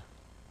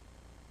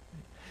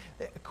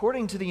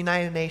 According to the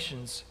United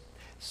Nations,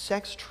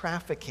 sex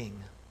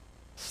trafficking,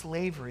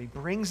 slavery,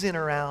 brings in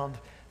around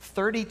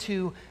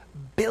 $32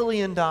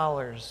 billion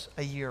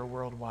a year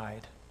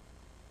worldwide.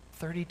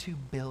 $32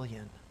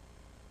 billion.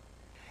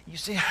 You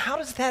say, how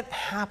does that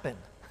happen?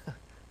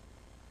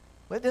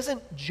 Well, it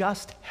doesn't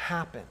just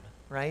happen,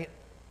 right?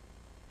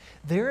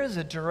 There is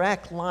a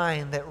direct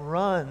line that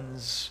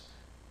runs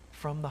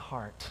from the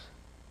heart.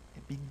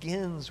 It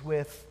begins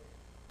with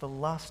the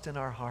lust in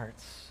our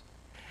hearts.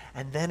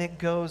 And then it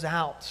goes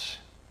out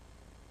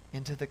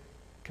into the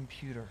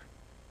computer.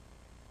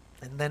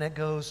 And then it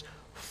goes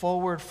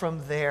forward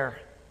from there.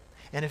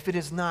 And if it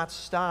is not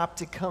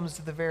stopped, it comes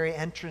to the very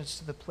entrance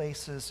to the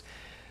places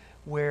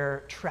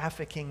where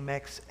trafficking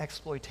makes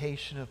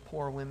exploitation of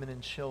poor women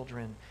and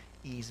children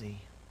easy.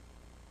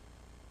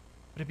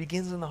 But it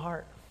begins in the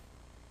heart.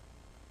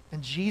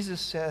 And Jesus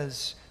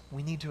says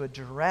we need to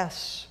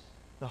address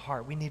the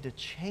heart. We need to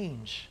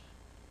change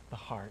the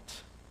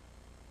heart.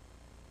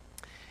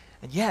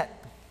 And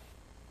yet,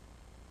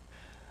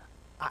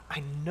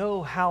 I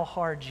know how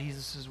hard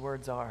Jesus'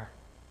 words are.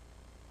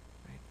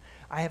 Right?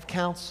 I have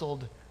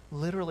counseled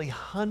literally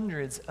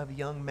hundreds of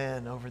young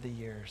men over the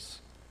years.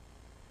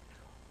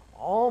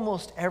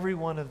 Almost every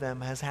one of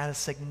them has had a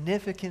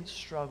significant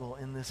struggle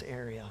in this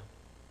area.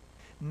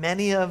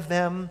 Many of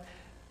them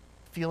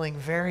feeling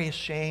very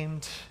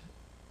ashamed.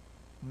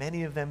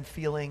 Many of them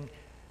feeling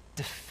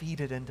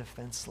defeated and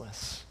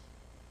defenseless.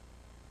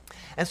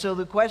 And so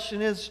the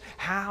question is,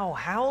 how?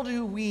 How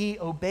do we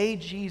obey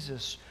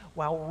Jesus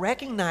while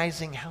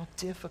recognizing how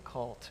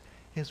difficult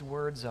his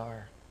words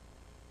are?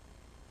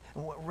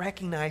 And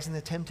recognizing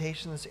the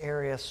temptation in this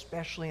area,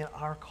 especially in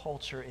our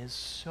culture, is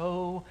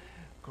so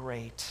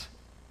great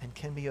and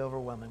can be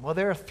overwhelming. Well,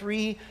 there are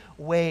three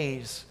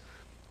ways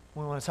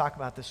we want to talk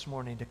about this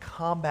morning to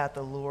combat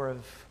the lure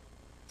of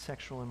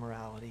sexual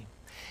immorality.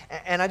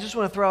 And I just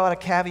want to throw out a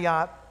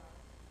caveat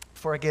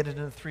before I get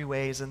into the three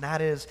ways, and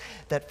that is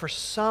that for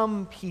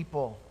some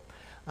people,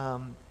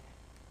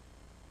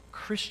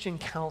 Christian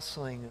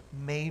counseling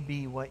may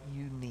be what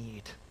you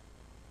need.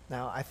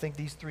 Now, I think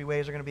these three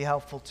ways are going to be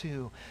helpful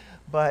too,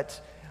 but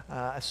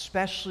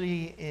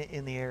especially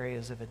in the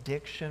areas of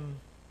addiction,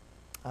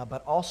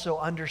 but also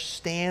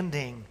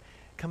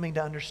coming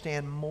to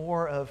understand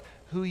more of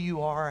who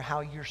you are, how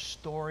your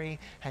story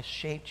has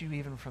shaped you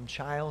even from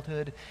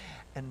childhood,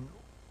 and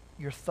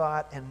your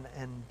thought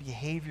and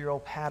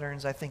behavioral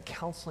patterns. I think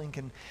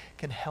counseling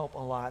can help a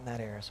lot in that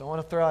area. So I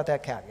want to throw out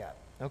that caveat.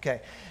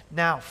 Okay,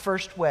 now,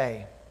 first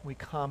way we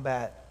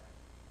combat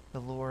the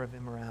lure of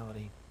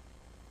immorality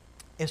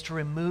is to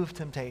remove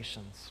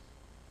temptations,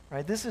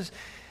 right? This is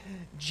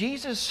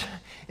Jesus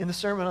in the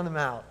Sermon on the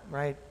Mount,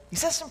 right? He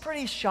says some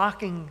pretty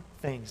shocking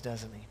things,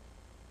 doesn't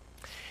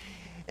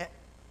he?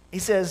 He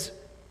says,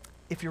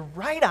 if your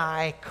right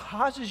eye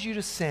causes you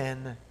to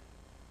sin,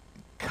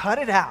 cut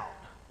it out,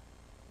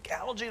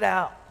 gouge it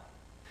out.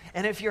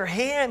 And if your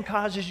hand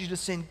causes you to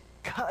sin,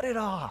 cut it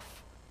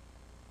off.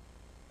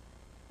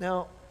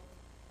 Now,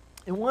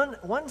 in one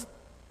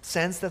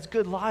sense, that's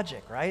good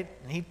logic, right?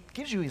 And he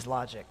gives you his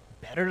logic.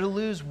 Better to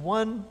lose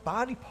one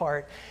body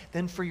part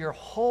than for your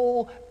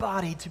whole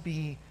body to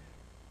be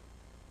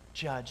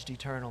judged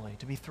eternally,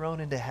 to be thrown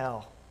into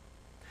hell.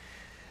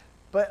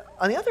 But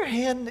on the other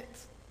hand,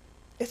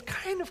 it's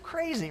kind of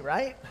crazy,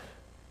 right?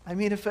 I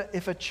mean,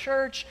 if a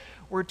church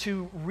were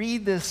to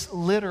read this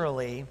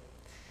literally,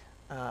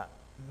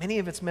 many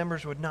of its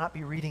members would not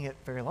be reading it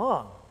very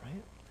long,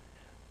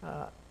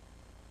 right?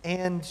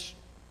 And it'd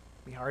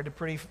be hard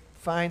to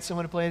find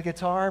someone to play the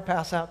guitar,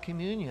 pass out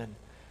communion.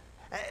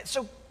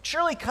 So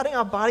surely cutting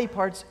off body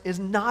parts is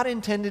not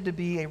intended to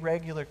be a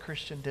regular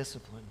Christian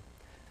discipline.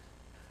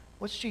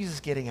 What's Jesus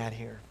getting at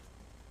here?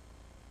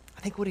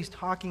 I think what he's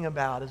talking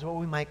about is what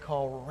we might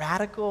call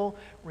radical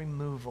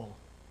removal.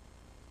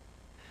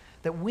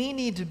 That we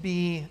need to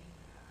be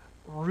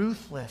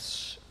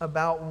ruthless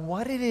about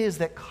what it is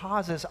that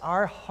causes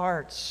our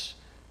hearts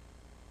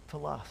to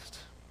lust.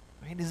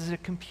 Right? Is it a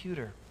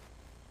computer?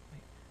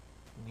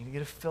 We need to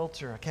get a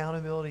filter,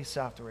 accountability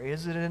software.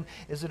 Is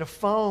it a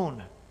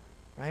phone?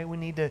 Right? We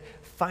need to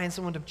find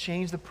someone to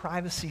change the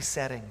privacy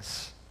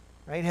settings.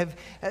 Right?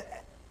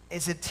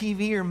 Is it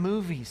TV or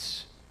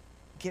movies?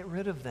 Get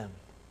rid of them.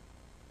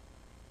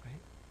 Right?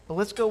 But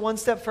let's go one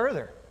step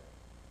further.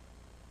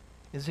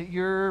 Is it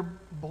your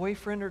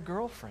boyfriend or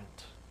girlfriend?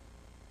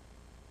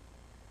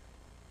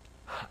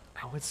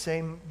 I would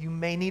say you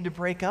may need to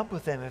break up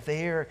with them if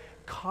they are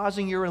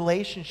causing your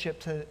relationship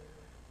to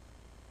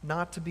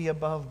not to be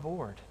above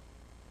board.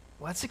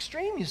 Well, that's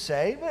extreme, you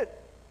say,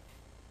 but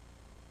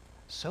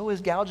so is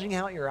gouging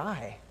out your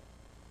eye.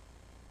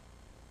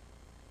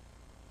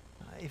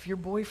 If your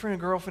boyfriend or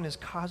girlfriend is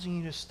causing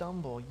you to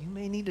stumble, you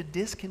may need to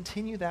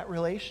discontinue that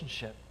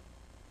relationship.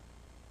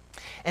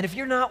 And if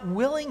you're not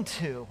willing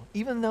to,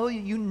 even though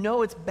you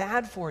know it's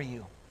bad for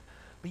you,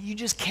 but you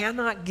just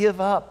cannot give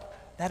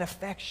up that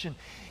affection,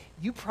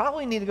 you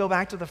probably need to go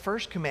back to the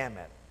first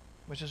commandment,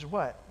 which is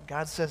what?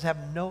 God says,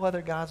 have no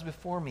other gods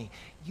before me.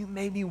 You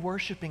may be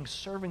worshiping,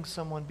 serving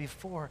someone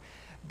before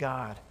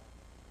God.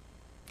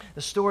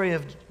 The story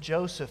of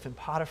Joseph and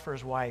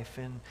Potiphar's wife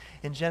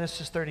in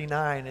Genesis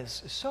 39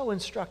 is so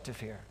instructive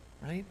here,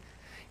 right?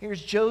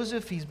 Here's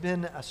Joseph. He's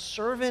been a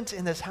servant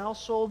in this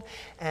household,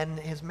 and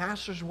his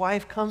master's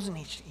wife comes and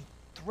he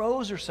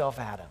throws herself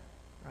at him,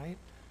 right?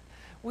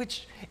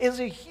 Which is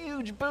a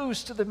huge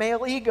boost to the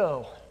male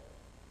ego,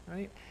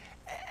 right?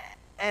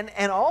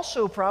 And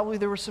also probably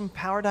there were some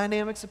power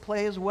dynamics at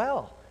play as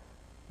well.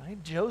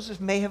 Right?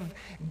 Joseph may have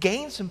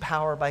gained some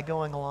power by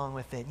going along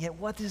with it. Yet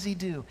what does he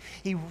do?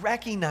 He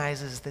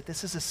recognizes that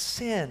this is a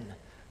sin,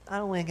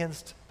 not only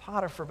against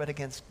Potiphar, but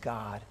against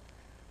God.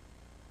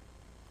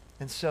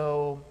 And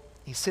so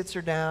he sits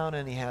her down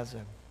and he has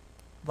a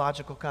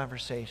logical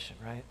conversation,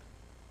 right?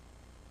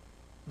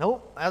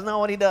 Nope, that's not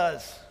what he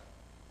does.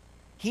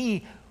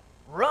 He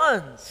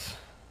runs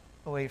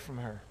away from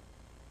her.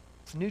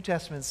 The New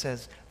Testament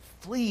says,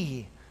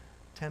 flee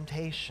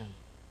temptation.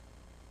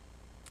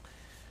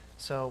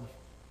 So,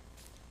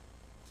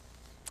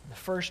 the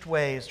first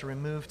way is to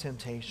remove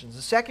temptations.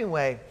 The second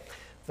way,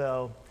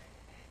 though,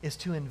 is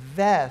to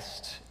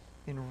invest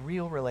in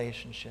real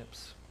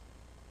relationships.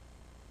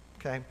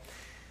 Okay?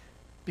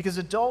 Because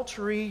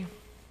adultery,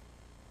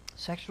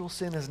 sexual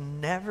sin is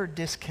never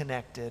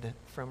disconnected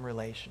from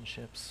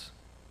relationships.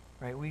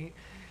 Right?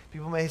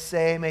 People may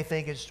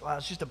think it's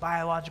just a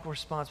biological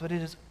response, but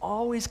it is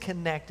always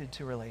connected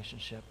to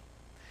relationship.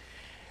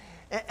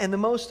 And the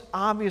most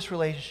obvious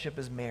relationship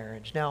is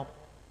marriage. Now,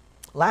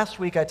 last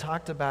week I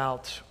talked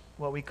about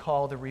what we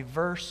call the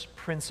reverse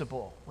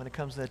principle when it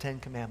comes to the Ten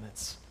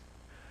Commandments.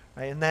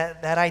 Right? And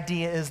that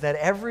idea is that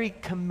every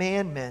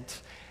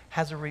commandment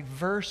has a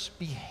reverse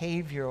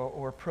behavior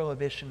or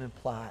prohibition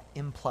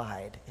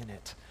implied in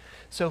it.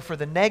 So for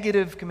the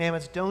negative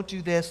commandments, don't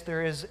do this,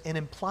 there is an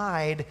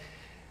implied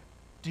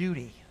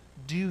duty.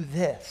 Do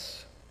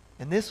this.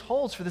 And this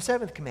holds for the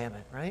seventh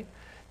commandment, right?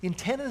 The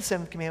intent of the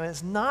seventh commandment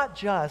is not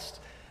just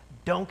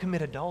don't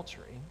commit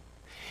adultery.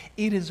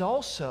 It is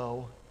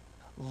also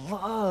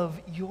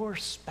love your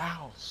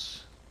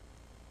spouse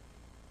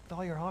with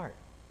all your heart.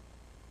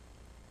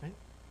 Right?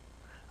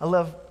 I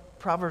love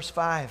Proverbs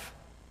 5,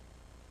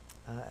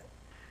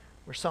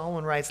 where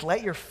Solomon writes,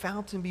 let your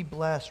fountain be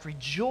blessed.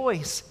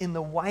 Rejoice in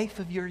the wife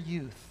of your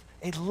youth,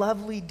 a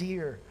lovely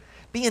deer.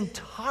 Be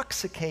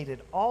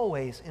intoxicated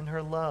always in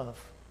her love.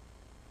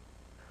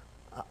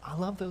 I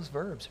love those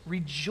verbs.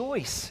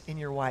 Rejoice in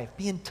your wife.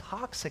 Be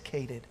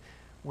intoxicated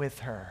with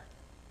her.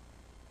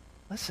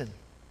 Listen,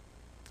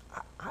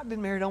 I've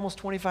been married almost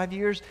 25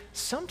 years.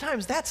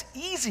 Sometimes that's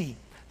easy.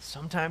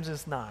 Sometimes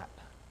it's not,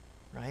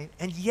 right?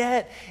 And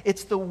yet,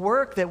 it's the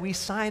work that we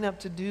sign up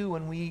to do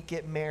when we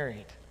get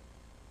married.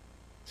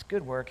 It's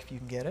good work if you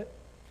can get it.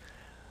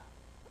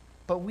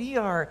 But we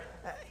are,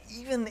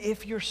 even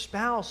if your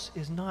spouse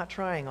is not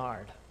trying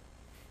hard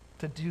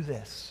to do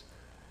this,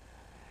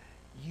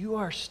 you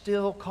are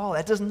still called.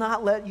 That does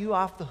not let you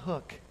off the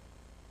hook.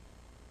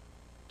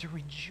 To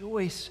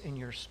rejoice in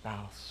your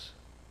spouse.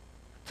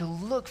 To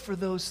look for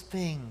those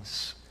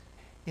things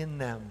in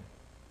them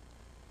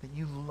that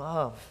you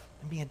love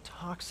and be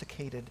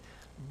intoxicated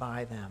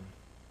by them.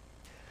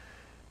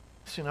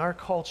 So in our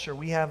culture,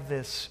 we have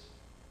this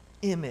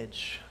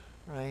image,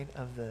 right,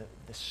 of the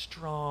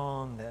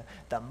strong,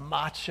 the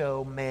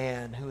macho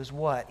man who is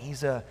what?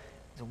 He's a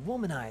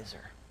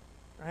womanizer,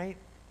 right?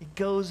 He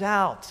goes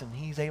out and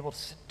he's able to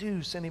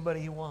seduce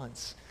anybody he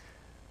wants.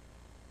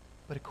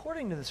 But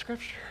according to the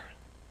Scripture,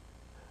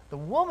 the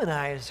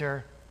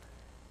womanizer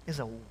is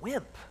a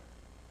wimp.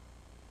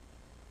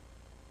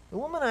 The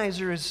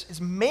womanizer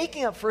is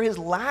making up for his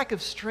lack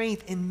of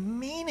strength in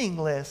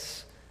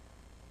meaningless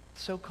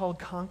so-called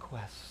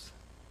conquests.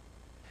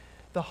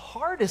 The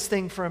hardest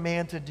thing for a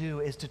man to do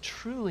is to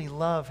truly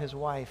love his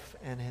wife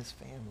and his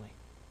family.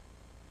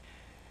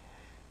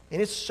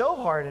 And it's so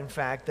hard, in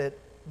fact, that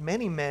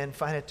many men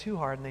find it too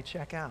hard and they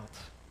check out.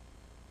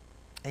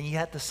 And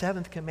yet the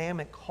seventh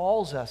commandment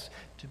calls us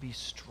to be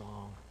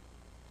strong.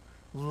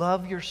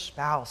 Love your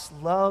spouse.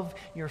 Love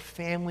your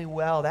family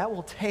well. That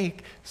will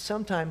take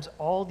sometimes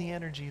all the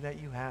energy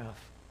that you have.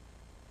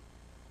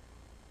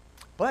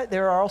 But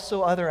there are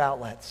also other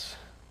outlets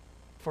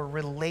for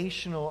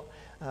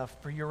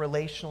your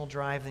relational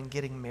drive than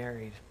getting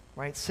married,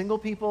 right? Single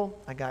people,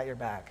 I got your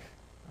back,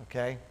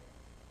 okay?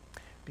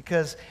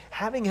 Because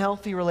having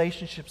healthy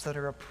relationships that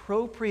are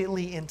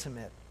appropriately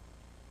intimate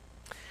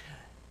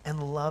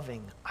and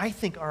loving, I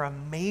think, are a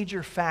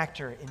major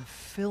factor in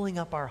filling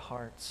up our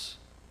hearts.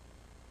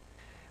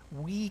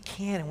 We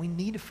can and we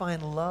need to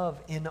find love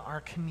in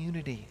our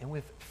community and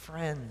with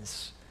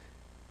friends,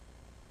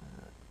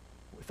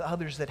 with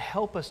others that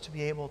help us to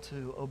be able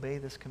to obey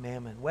this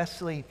commandment.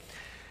 Wesley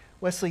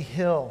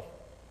Hill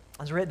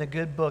has written a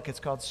good book. It's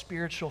called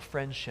Spiritual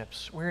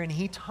Friendships, wherein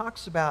he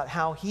talks about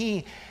how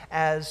he,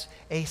 as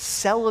a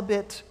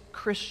celibate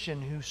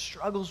Christian who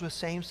struggles with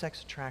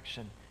same-sex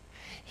attraction,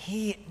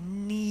 he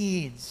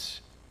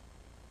needs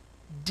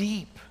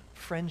deep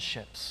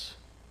friendships.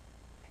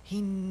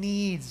 He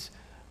needs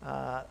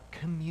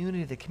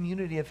community, the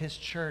community of his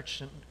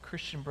church and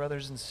Christian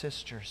brothers and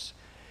sisters,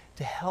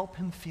 to help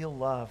him feel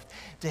loved,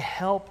 to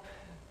help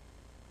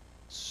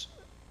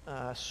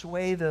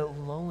sway the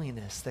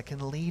loneliness that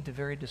can lead to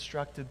very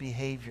destructive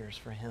behaviors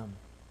for him.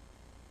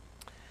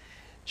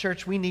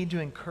 Church, we need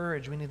to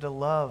encourage, we need to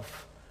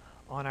love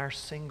on our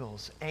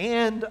singles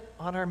and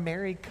on our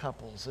married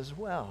couples as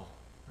well,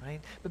 right?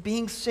 But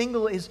being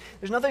single there's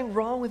nothing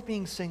wrong with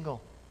being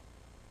single,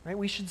 right?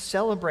 We should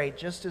celebrate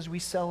just as we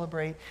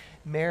celebrate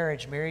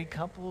marriage. Married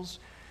couples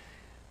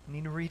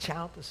need to reach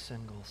out to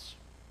singles,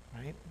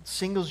 right?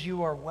 Singles,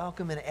 you are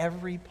welcome in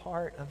every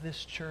part of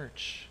this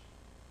church.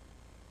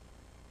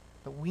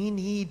 But we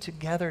need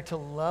together to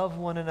love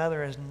one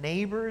another as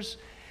neighbors,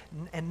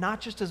 and not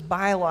just as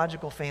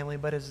biological family,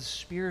 but as a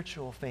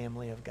spiritual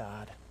family of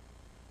God,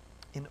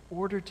 in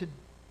order to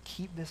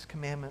keep this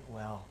commandment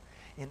well,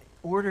 in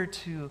order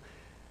to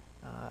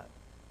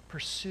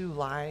pursue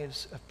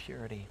lives of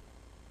purity.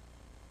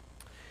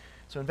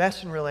 So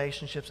invest in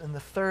relationships. And the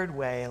third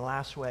way, and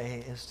last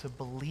way, is to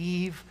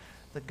believe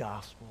the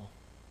gospel.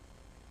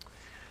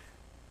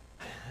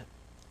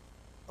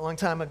 A long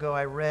time ago,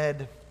 I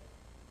read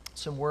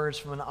some words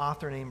from an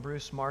author named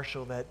Bruce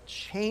Marshall that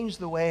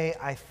changed the way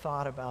I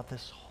thought about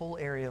this whole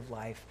area of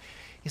life.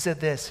 He said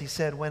this, he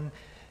said, when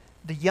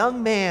the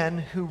young man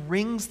who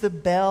rings the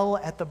bell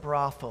at the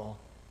brothel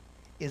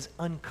is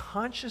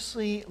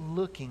unconsciously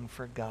looking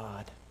for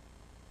God.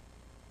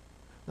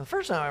 The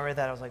first time I read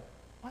that, I was like,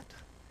 what?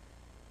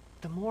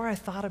 The more I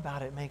thought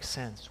about it, it makes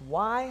sense.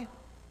 Why?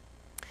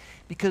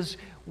 Because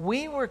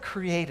we were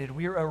created,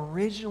 we were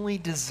originally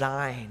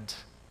designed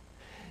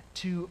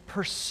to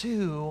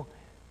pursue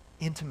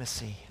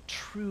intimacy,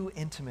 true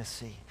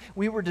intimacy.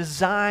 We were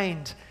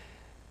designed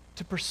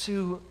to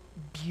pursue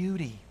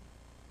beauty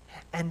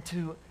and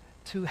to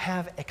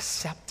have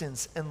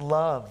acceptance and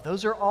love.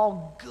 Those are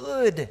all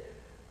good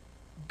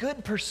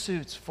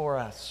pursuits for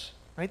us,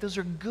 right? Those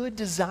are good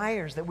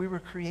desires that we were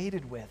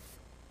created with.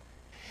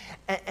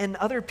 And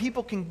other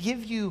people can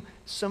give you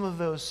some of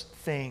those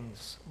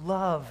things,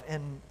 love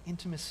and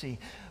intimacy.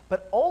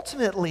 But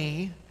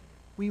ultimately,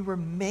 we were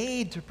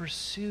made to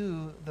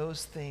pursue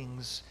those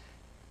things,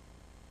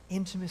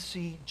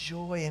 intimacy,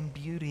 joy, and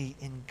beauty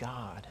in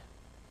God.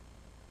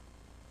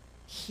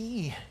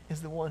 He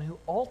is the one who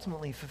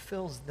ultimately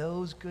fulfills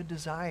those good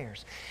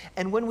desires.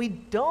 And when we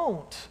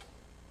don't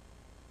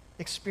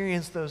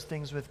experience those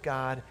things with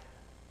God,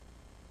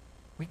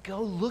 we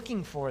go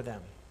looking for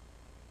them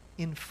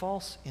in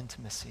false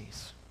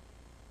intimacies.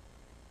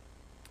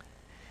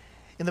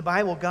 In the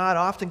Bible, God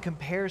often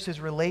compares his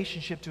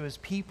relationship to his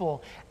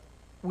people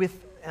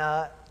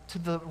to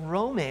the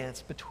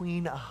romance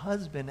between a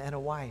husband and a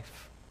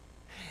wife.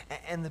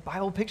 And the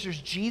Bible pictures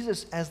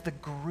Jesus as the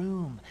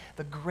groom,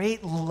 the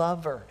great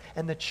lover,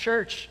 and the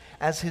church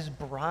as his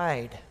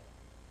bride.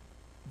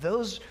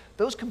 Those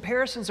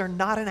comparisons are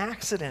not an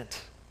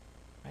accident,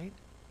 right?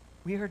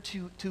 We are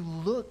to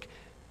look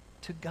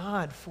to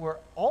God for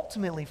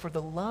ultimately for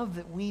the love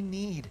that we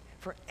need,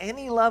 for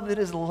any love that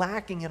is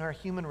lacking in our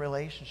human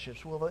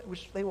relationships,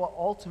 which they will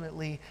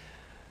ultimately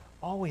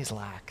always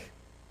lack.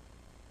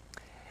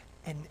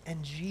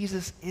 And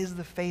Jesus is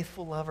the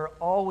faithful lover,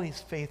 always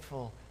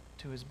faithful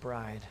to his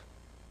bride.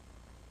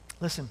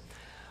 Listen,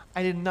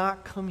 I did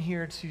not come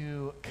here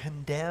to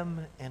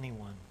condemn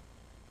anyone.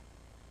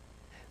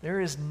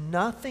 There is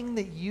nothing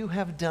that you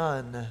have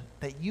done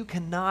that you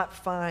cannot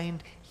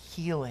find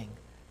healing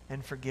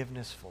and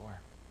forgiveness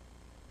for.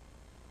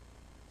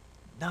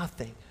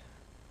 Nothing.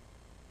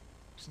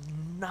 There's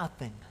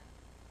nothing.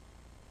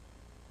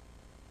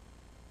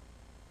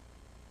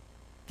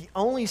 The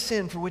only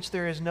sin for which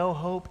there is no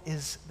hope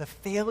is the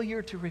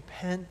failure to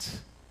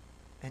repent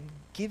and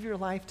give your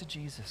life to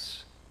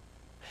Jesus.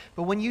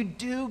 But when you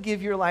do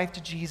give your life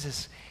to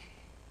Jesus,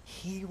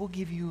 he will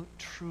give you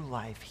true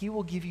life. He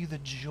will give you the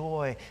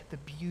joy, the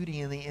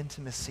beauty, and the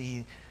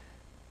intimacy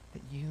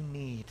that you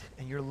need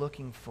and you're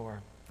looking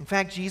for. In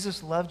fact,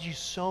 Jesus loved you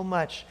so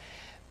much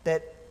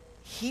that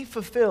he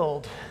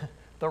fulfilled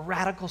the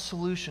radical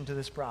solution to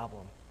this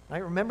problem.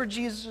 Right? Remember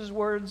Jesus'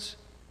 words?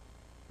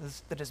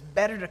 That it's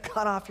better to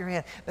cut off your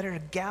hand, better to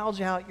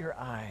gouge out your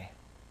eye.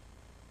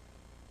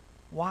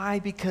 Why?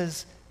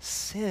 Because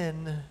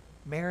sin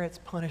merits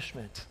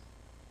punishment.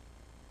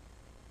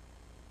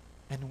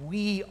 And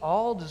we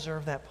all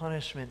deserve that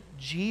punishment.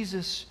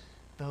 Jesus,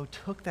 though,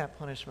 took that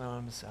punishment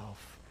on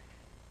himself.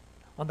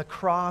 On the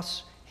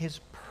cross, his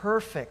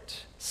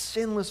perfect,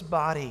 sinless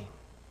body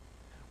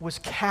was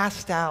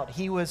cast out.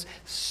 He was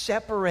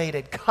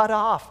separated, cut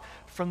off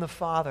from the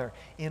Father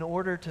in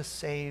order to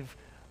save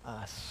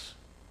us,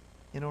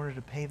 in order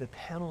to pay the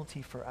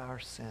penalty for our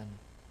sin,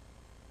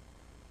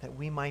 that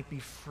we might be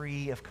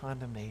free of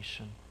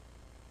condemnation.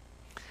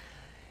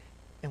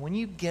 And when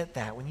you get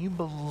that, when you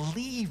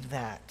believe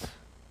that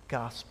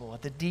gospel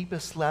at the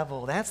deepest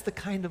level, that's the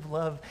kind of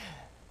love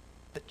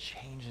that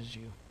changes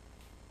you.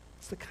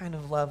 It's the kind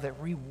of love that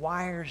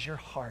rewires your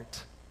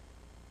heart.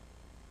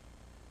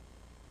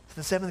 So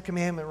the seventh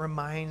commandment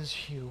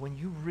reminds you, when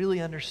you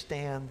really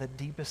understand the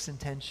deepest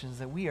intentions,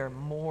 that we are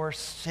more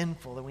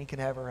sinful than we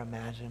could ever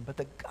imagine. But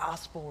the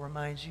gospel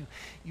reminds you,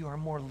 you are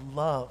more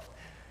loved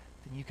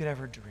than you could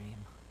ever dream.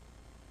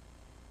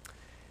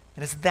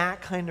 And it's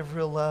that kind of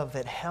real love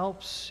that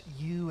helps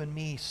you and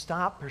me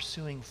stop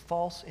pursuing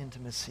false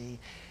intimacy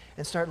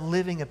and start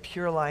living a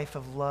pure life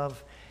of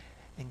love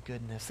and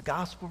goodness. The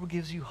gospel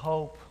gives you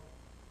hope.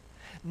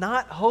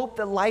 Not hope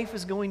that life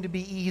is going to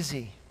be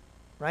easy,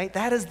 right?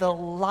 That is the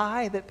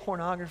lie that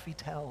pornography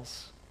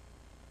tells.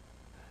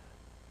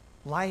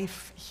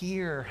 Life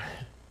here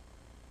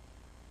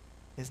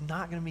is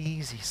not going to be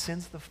easy.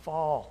 Since the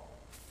fall,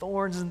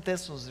 thorns and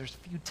thistles, there's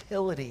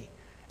futility,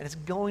 and it's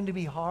going to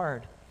be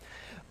hard.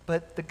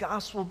 But the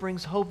gospel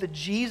brings hope that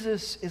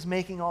Jesus is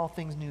making all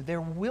things new.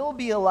 There will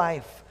be a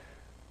life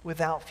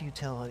without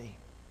futility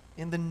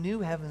in the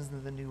new heavens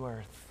and the new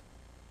earth.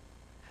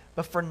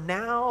 But for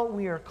now,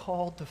 we are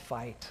called to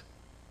fight.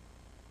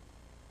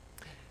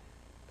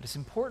 But it's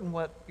important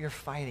what you're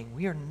fighting.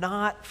 We are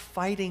not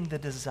fighting the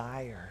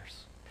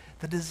desires.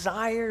 The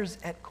desires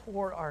at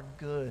core are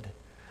good.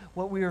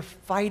 What we are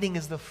fighting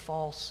is the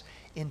false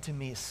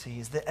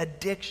intimacies, the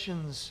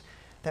addictions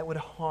that would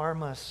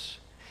harm us.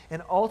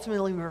 And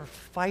ultimately, we're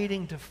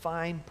fighting to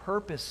find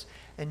purpose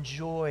and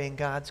joy in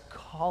God's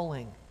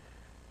calling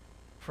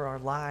for our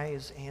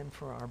lives and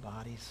for our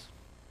bodies.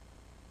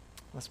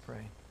 Let's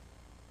pray.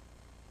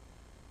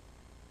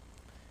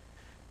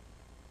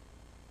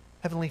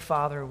 Heavenly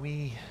Father,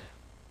 we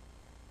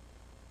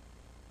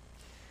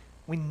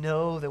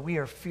know that we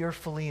are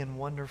fearfully and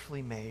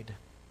wonderfully made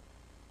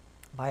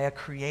by a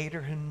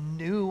Creator who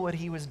knew what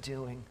he was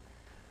doing,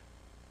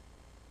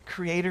 a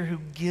Creator who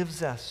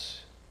gives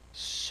us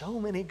so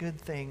many good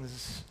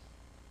things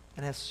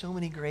and has so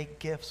many great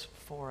gifts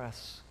for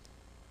us.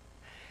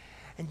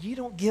 And you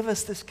don't give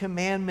us this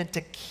commandment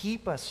to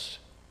keep us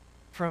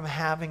from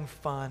having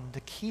fun,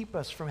 to keep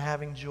us from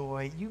having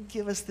joy. You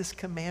give us this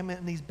commandment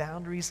and these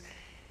boundaries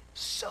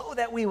so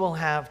that we will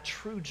have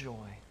true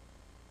joy.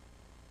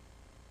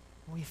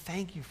 We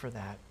thank you for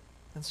that.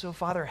 And so,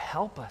 Father,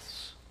 help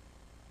us.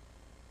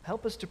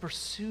 Help us to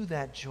pursue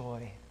that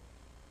joy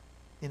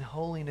in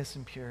holiness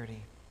and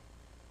purity.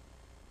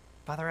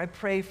 Father, I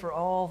pray for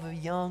all the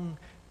young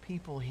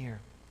people here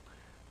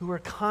who are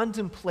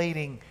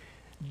contemplating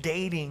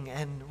dating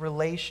and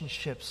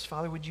relationships.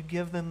 Father, would you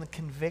give them the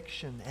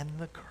conviction and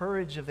the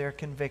courage of their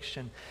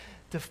conviction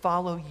to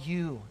follow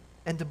you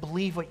and to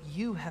believe what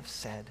you have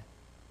said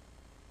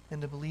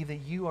and to believe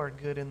that you are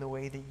good in the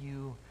way that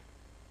you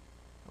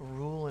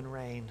rule and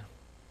reign.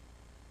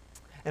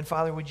 And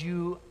Father, would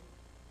you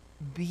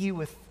be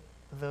with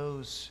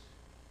those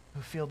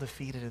who feel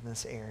defeated in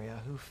this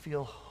area, who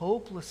feel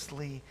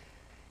hopelessly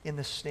in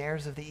the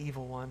snares of the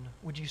evil one?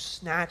 Would you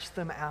snatch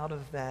them out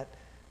of that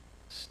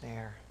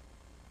snare?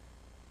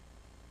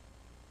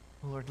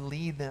 Lord,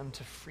 lead them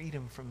to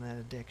freedom from that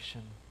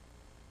addiction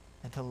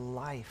and to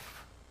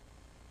life,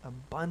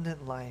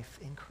 abundant life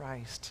in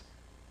Christ.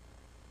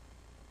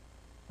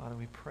 Father,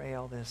 we pray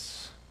all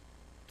this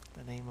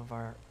the name of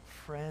our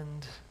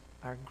friend,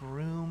 our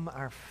groom,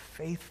 our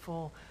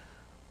faithful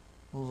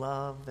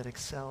love that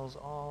excels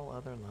all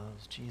other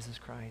loves, Jesus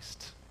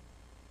Christ.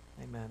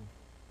 Amen.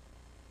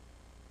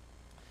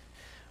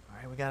 All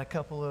right, we got a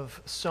couple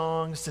of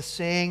songs to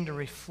sing, to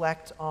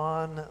reflect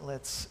on.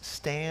 Let's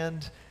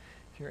stand.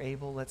 If you're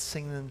able, let's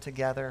sing them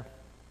together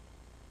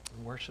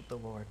and worship the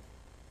Lord.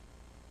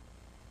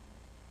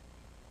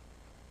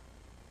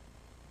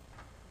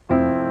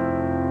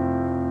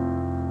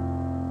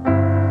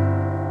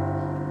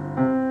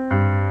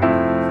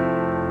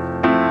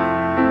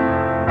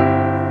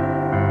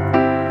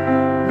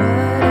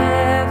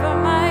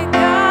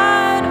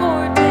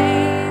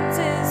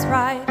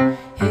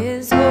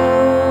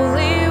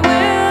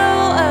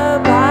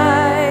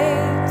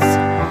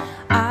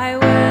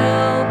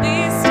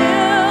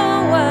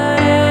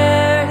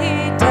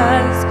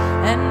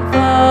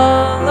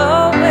 Follow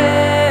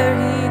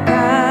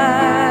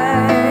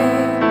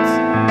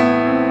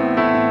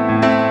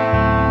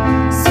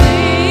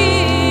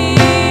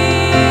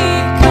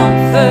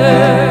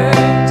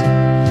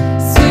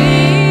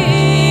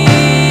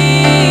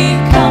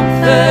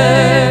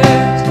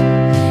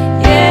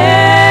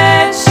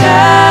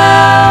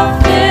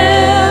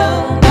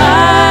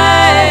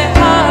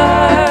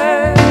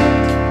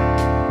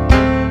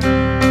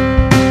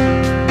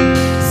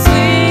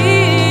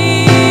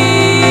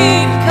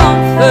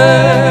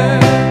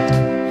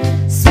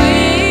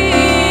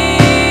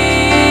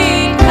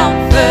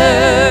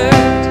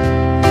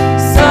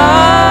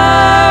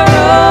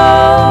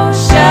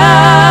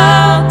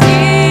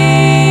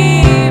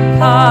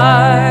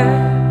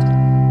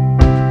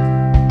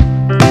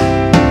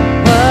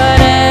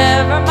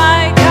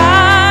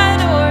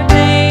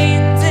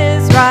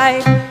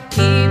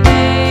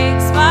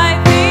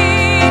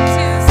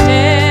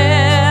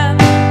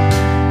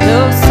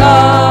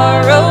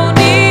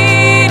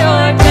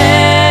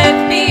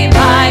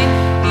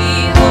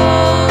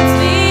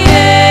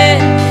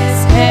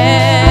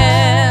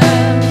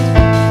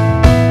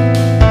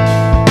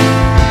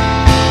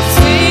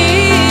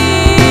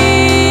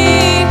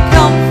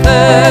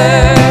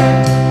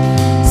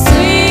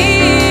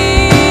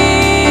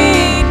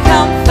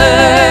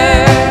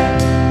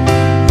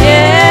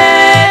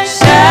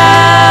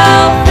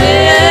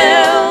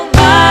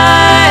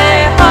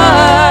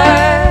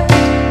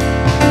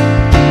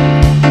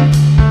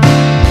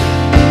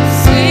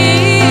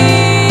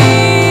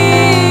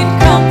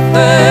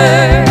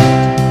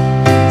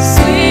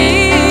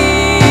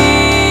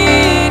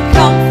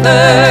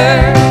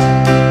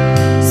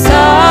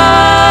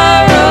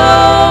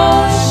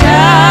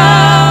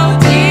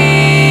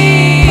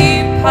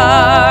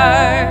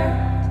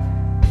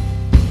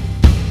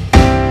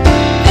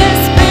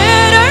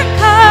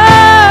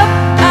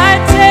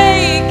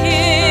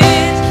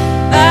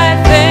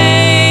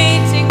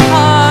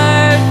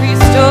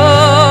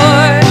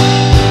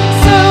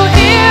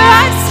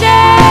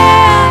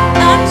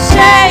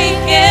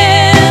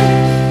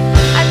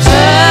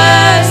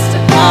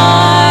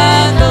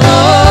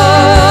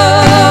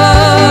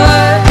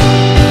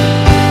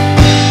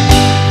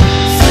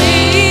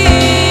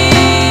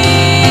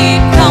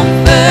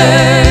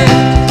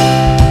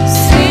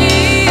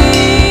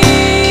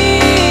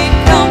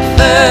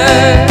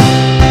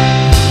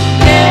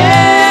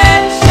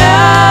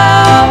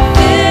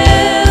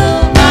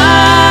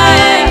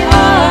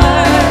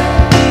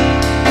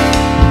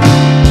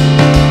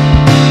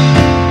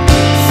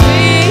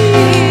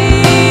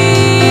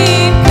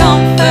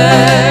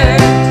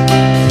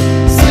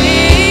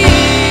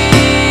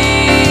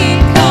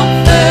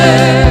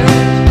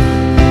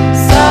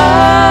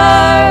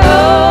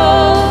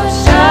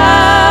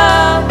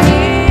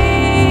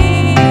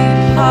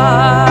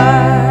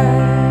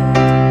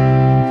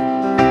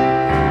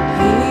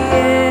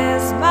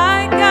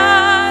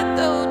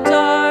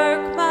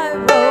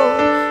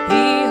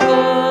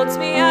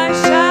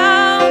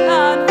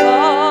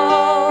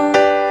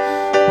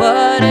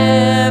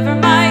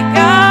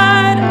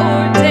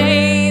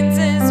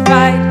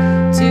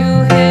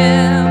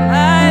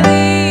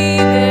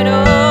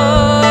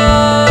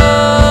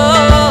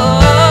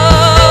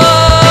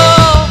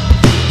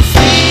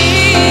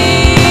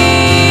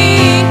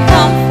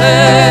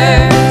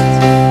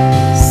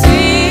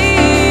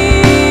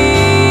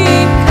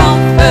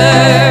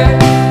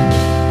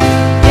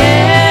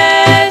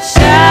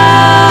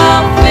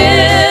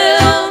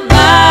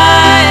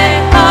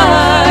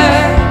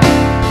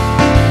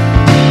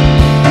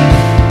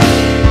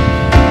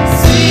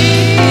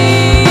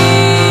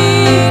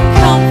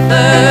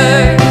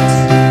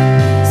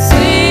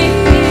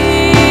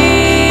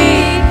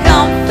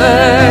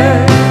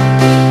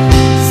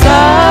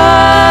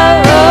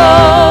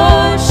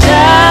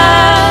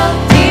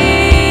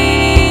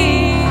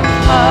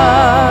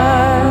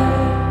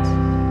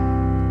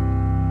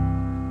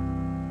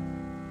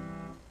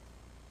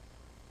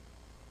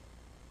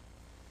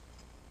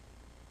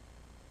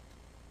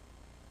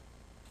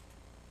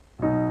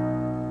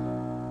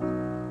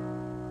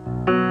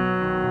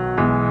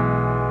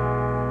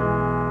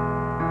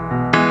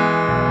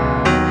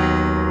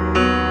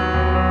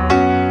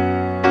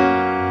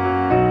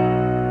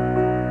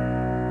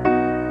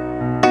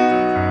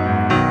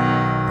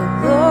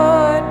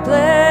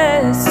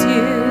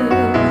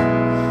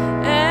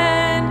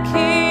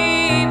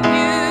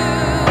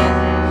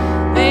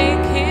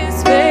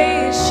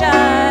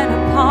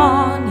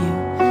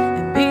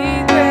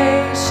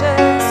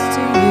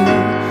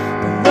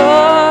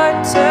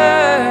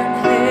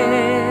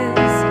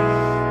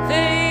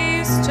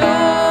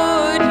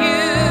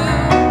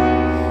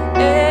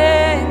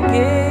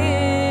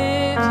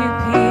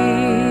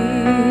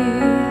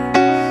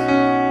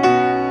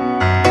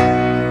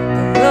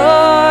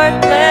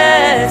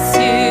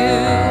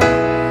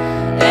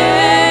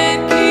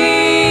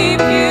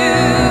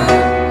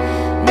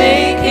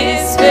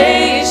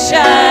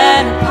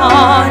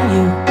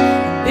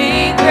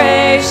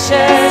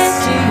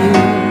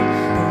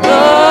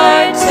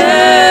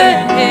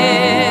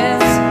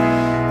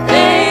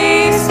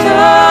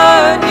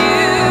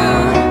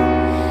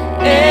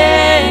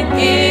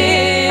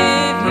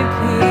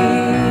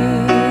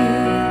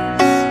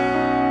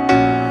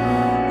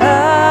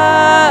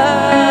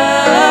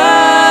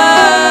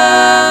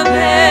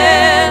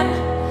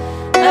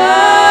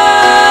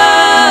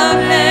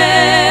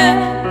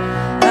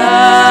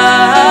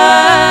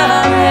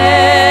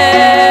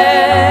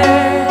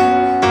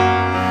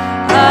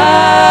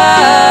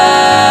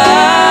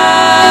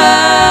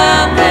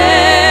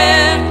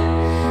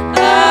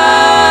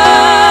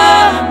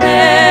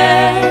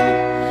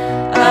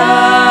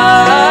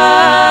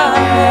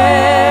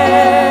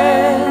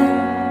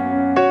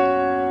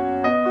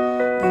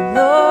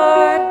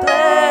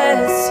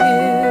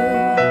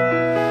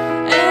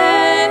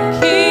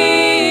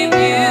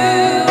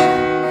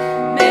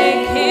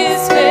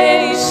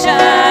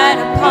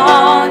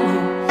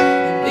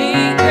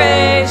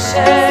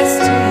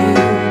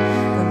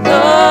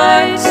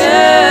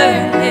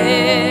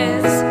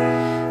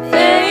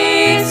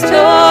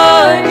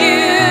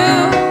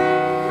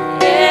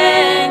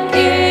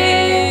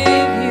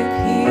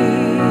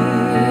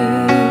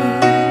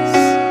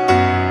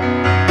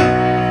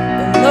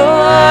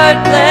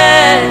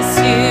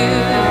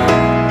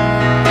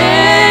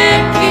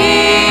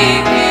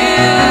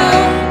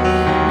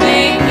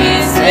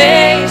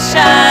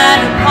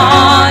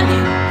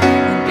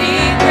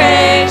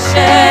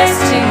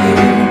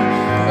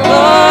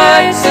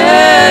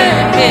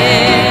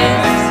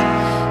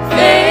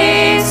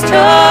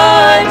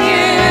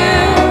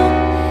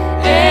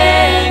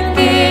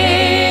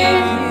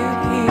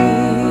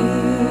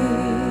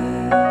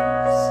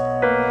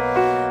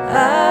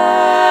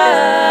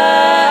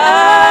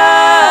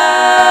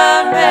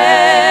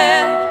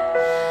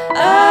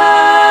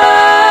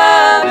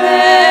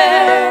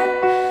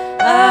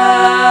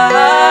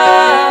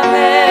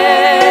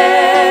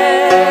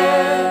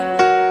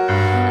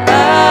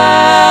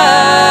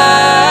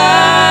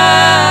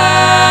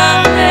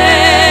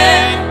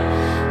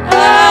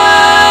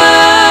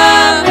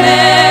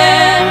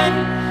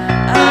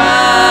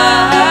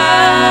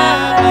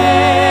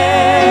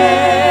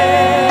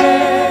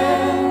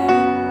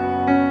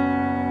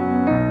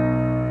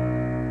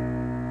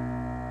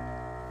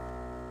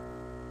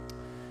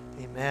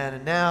Amen.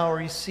 And now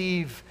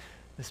receive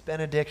this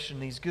benediction,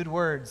 these good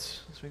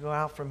words as we go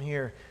out from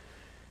here.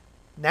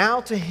 Now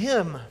to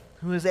him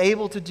who is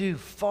able to do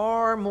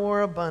far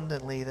more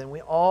abundantly than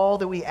all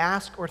that we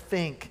ask or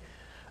think,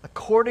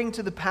 according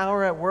to the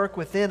power at work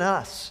within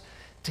us,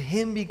 to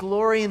him be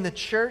glory in the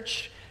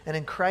church and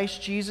in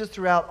Christ Jesus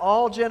throughout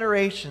all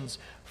generations,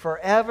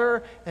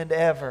 forever and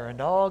ever. And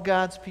all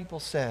God's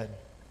people said,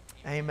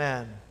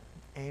 Amen.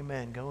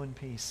 Amen. Go in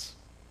peace.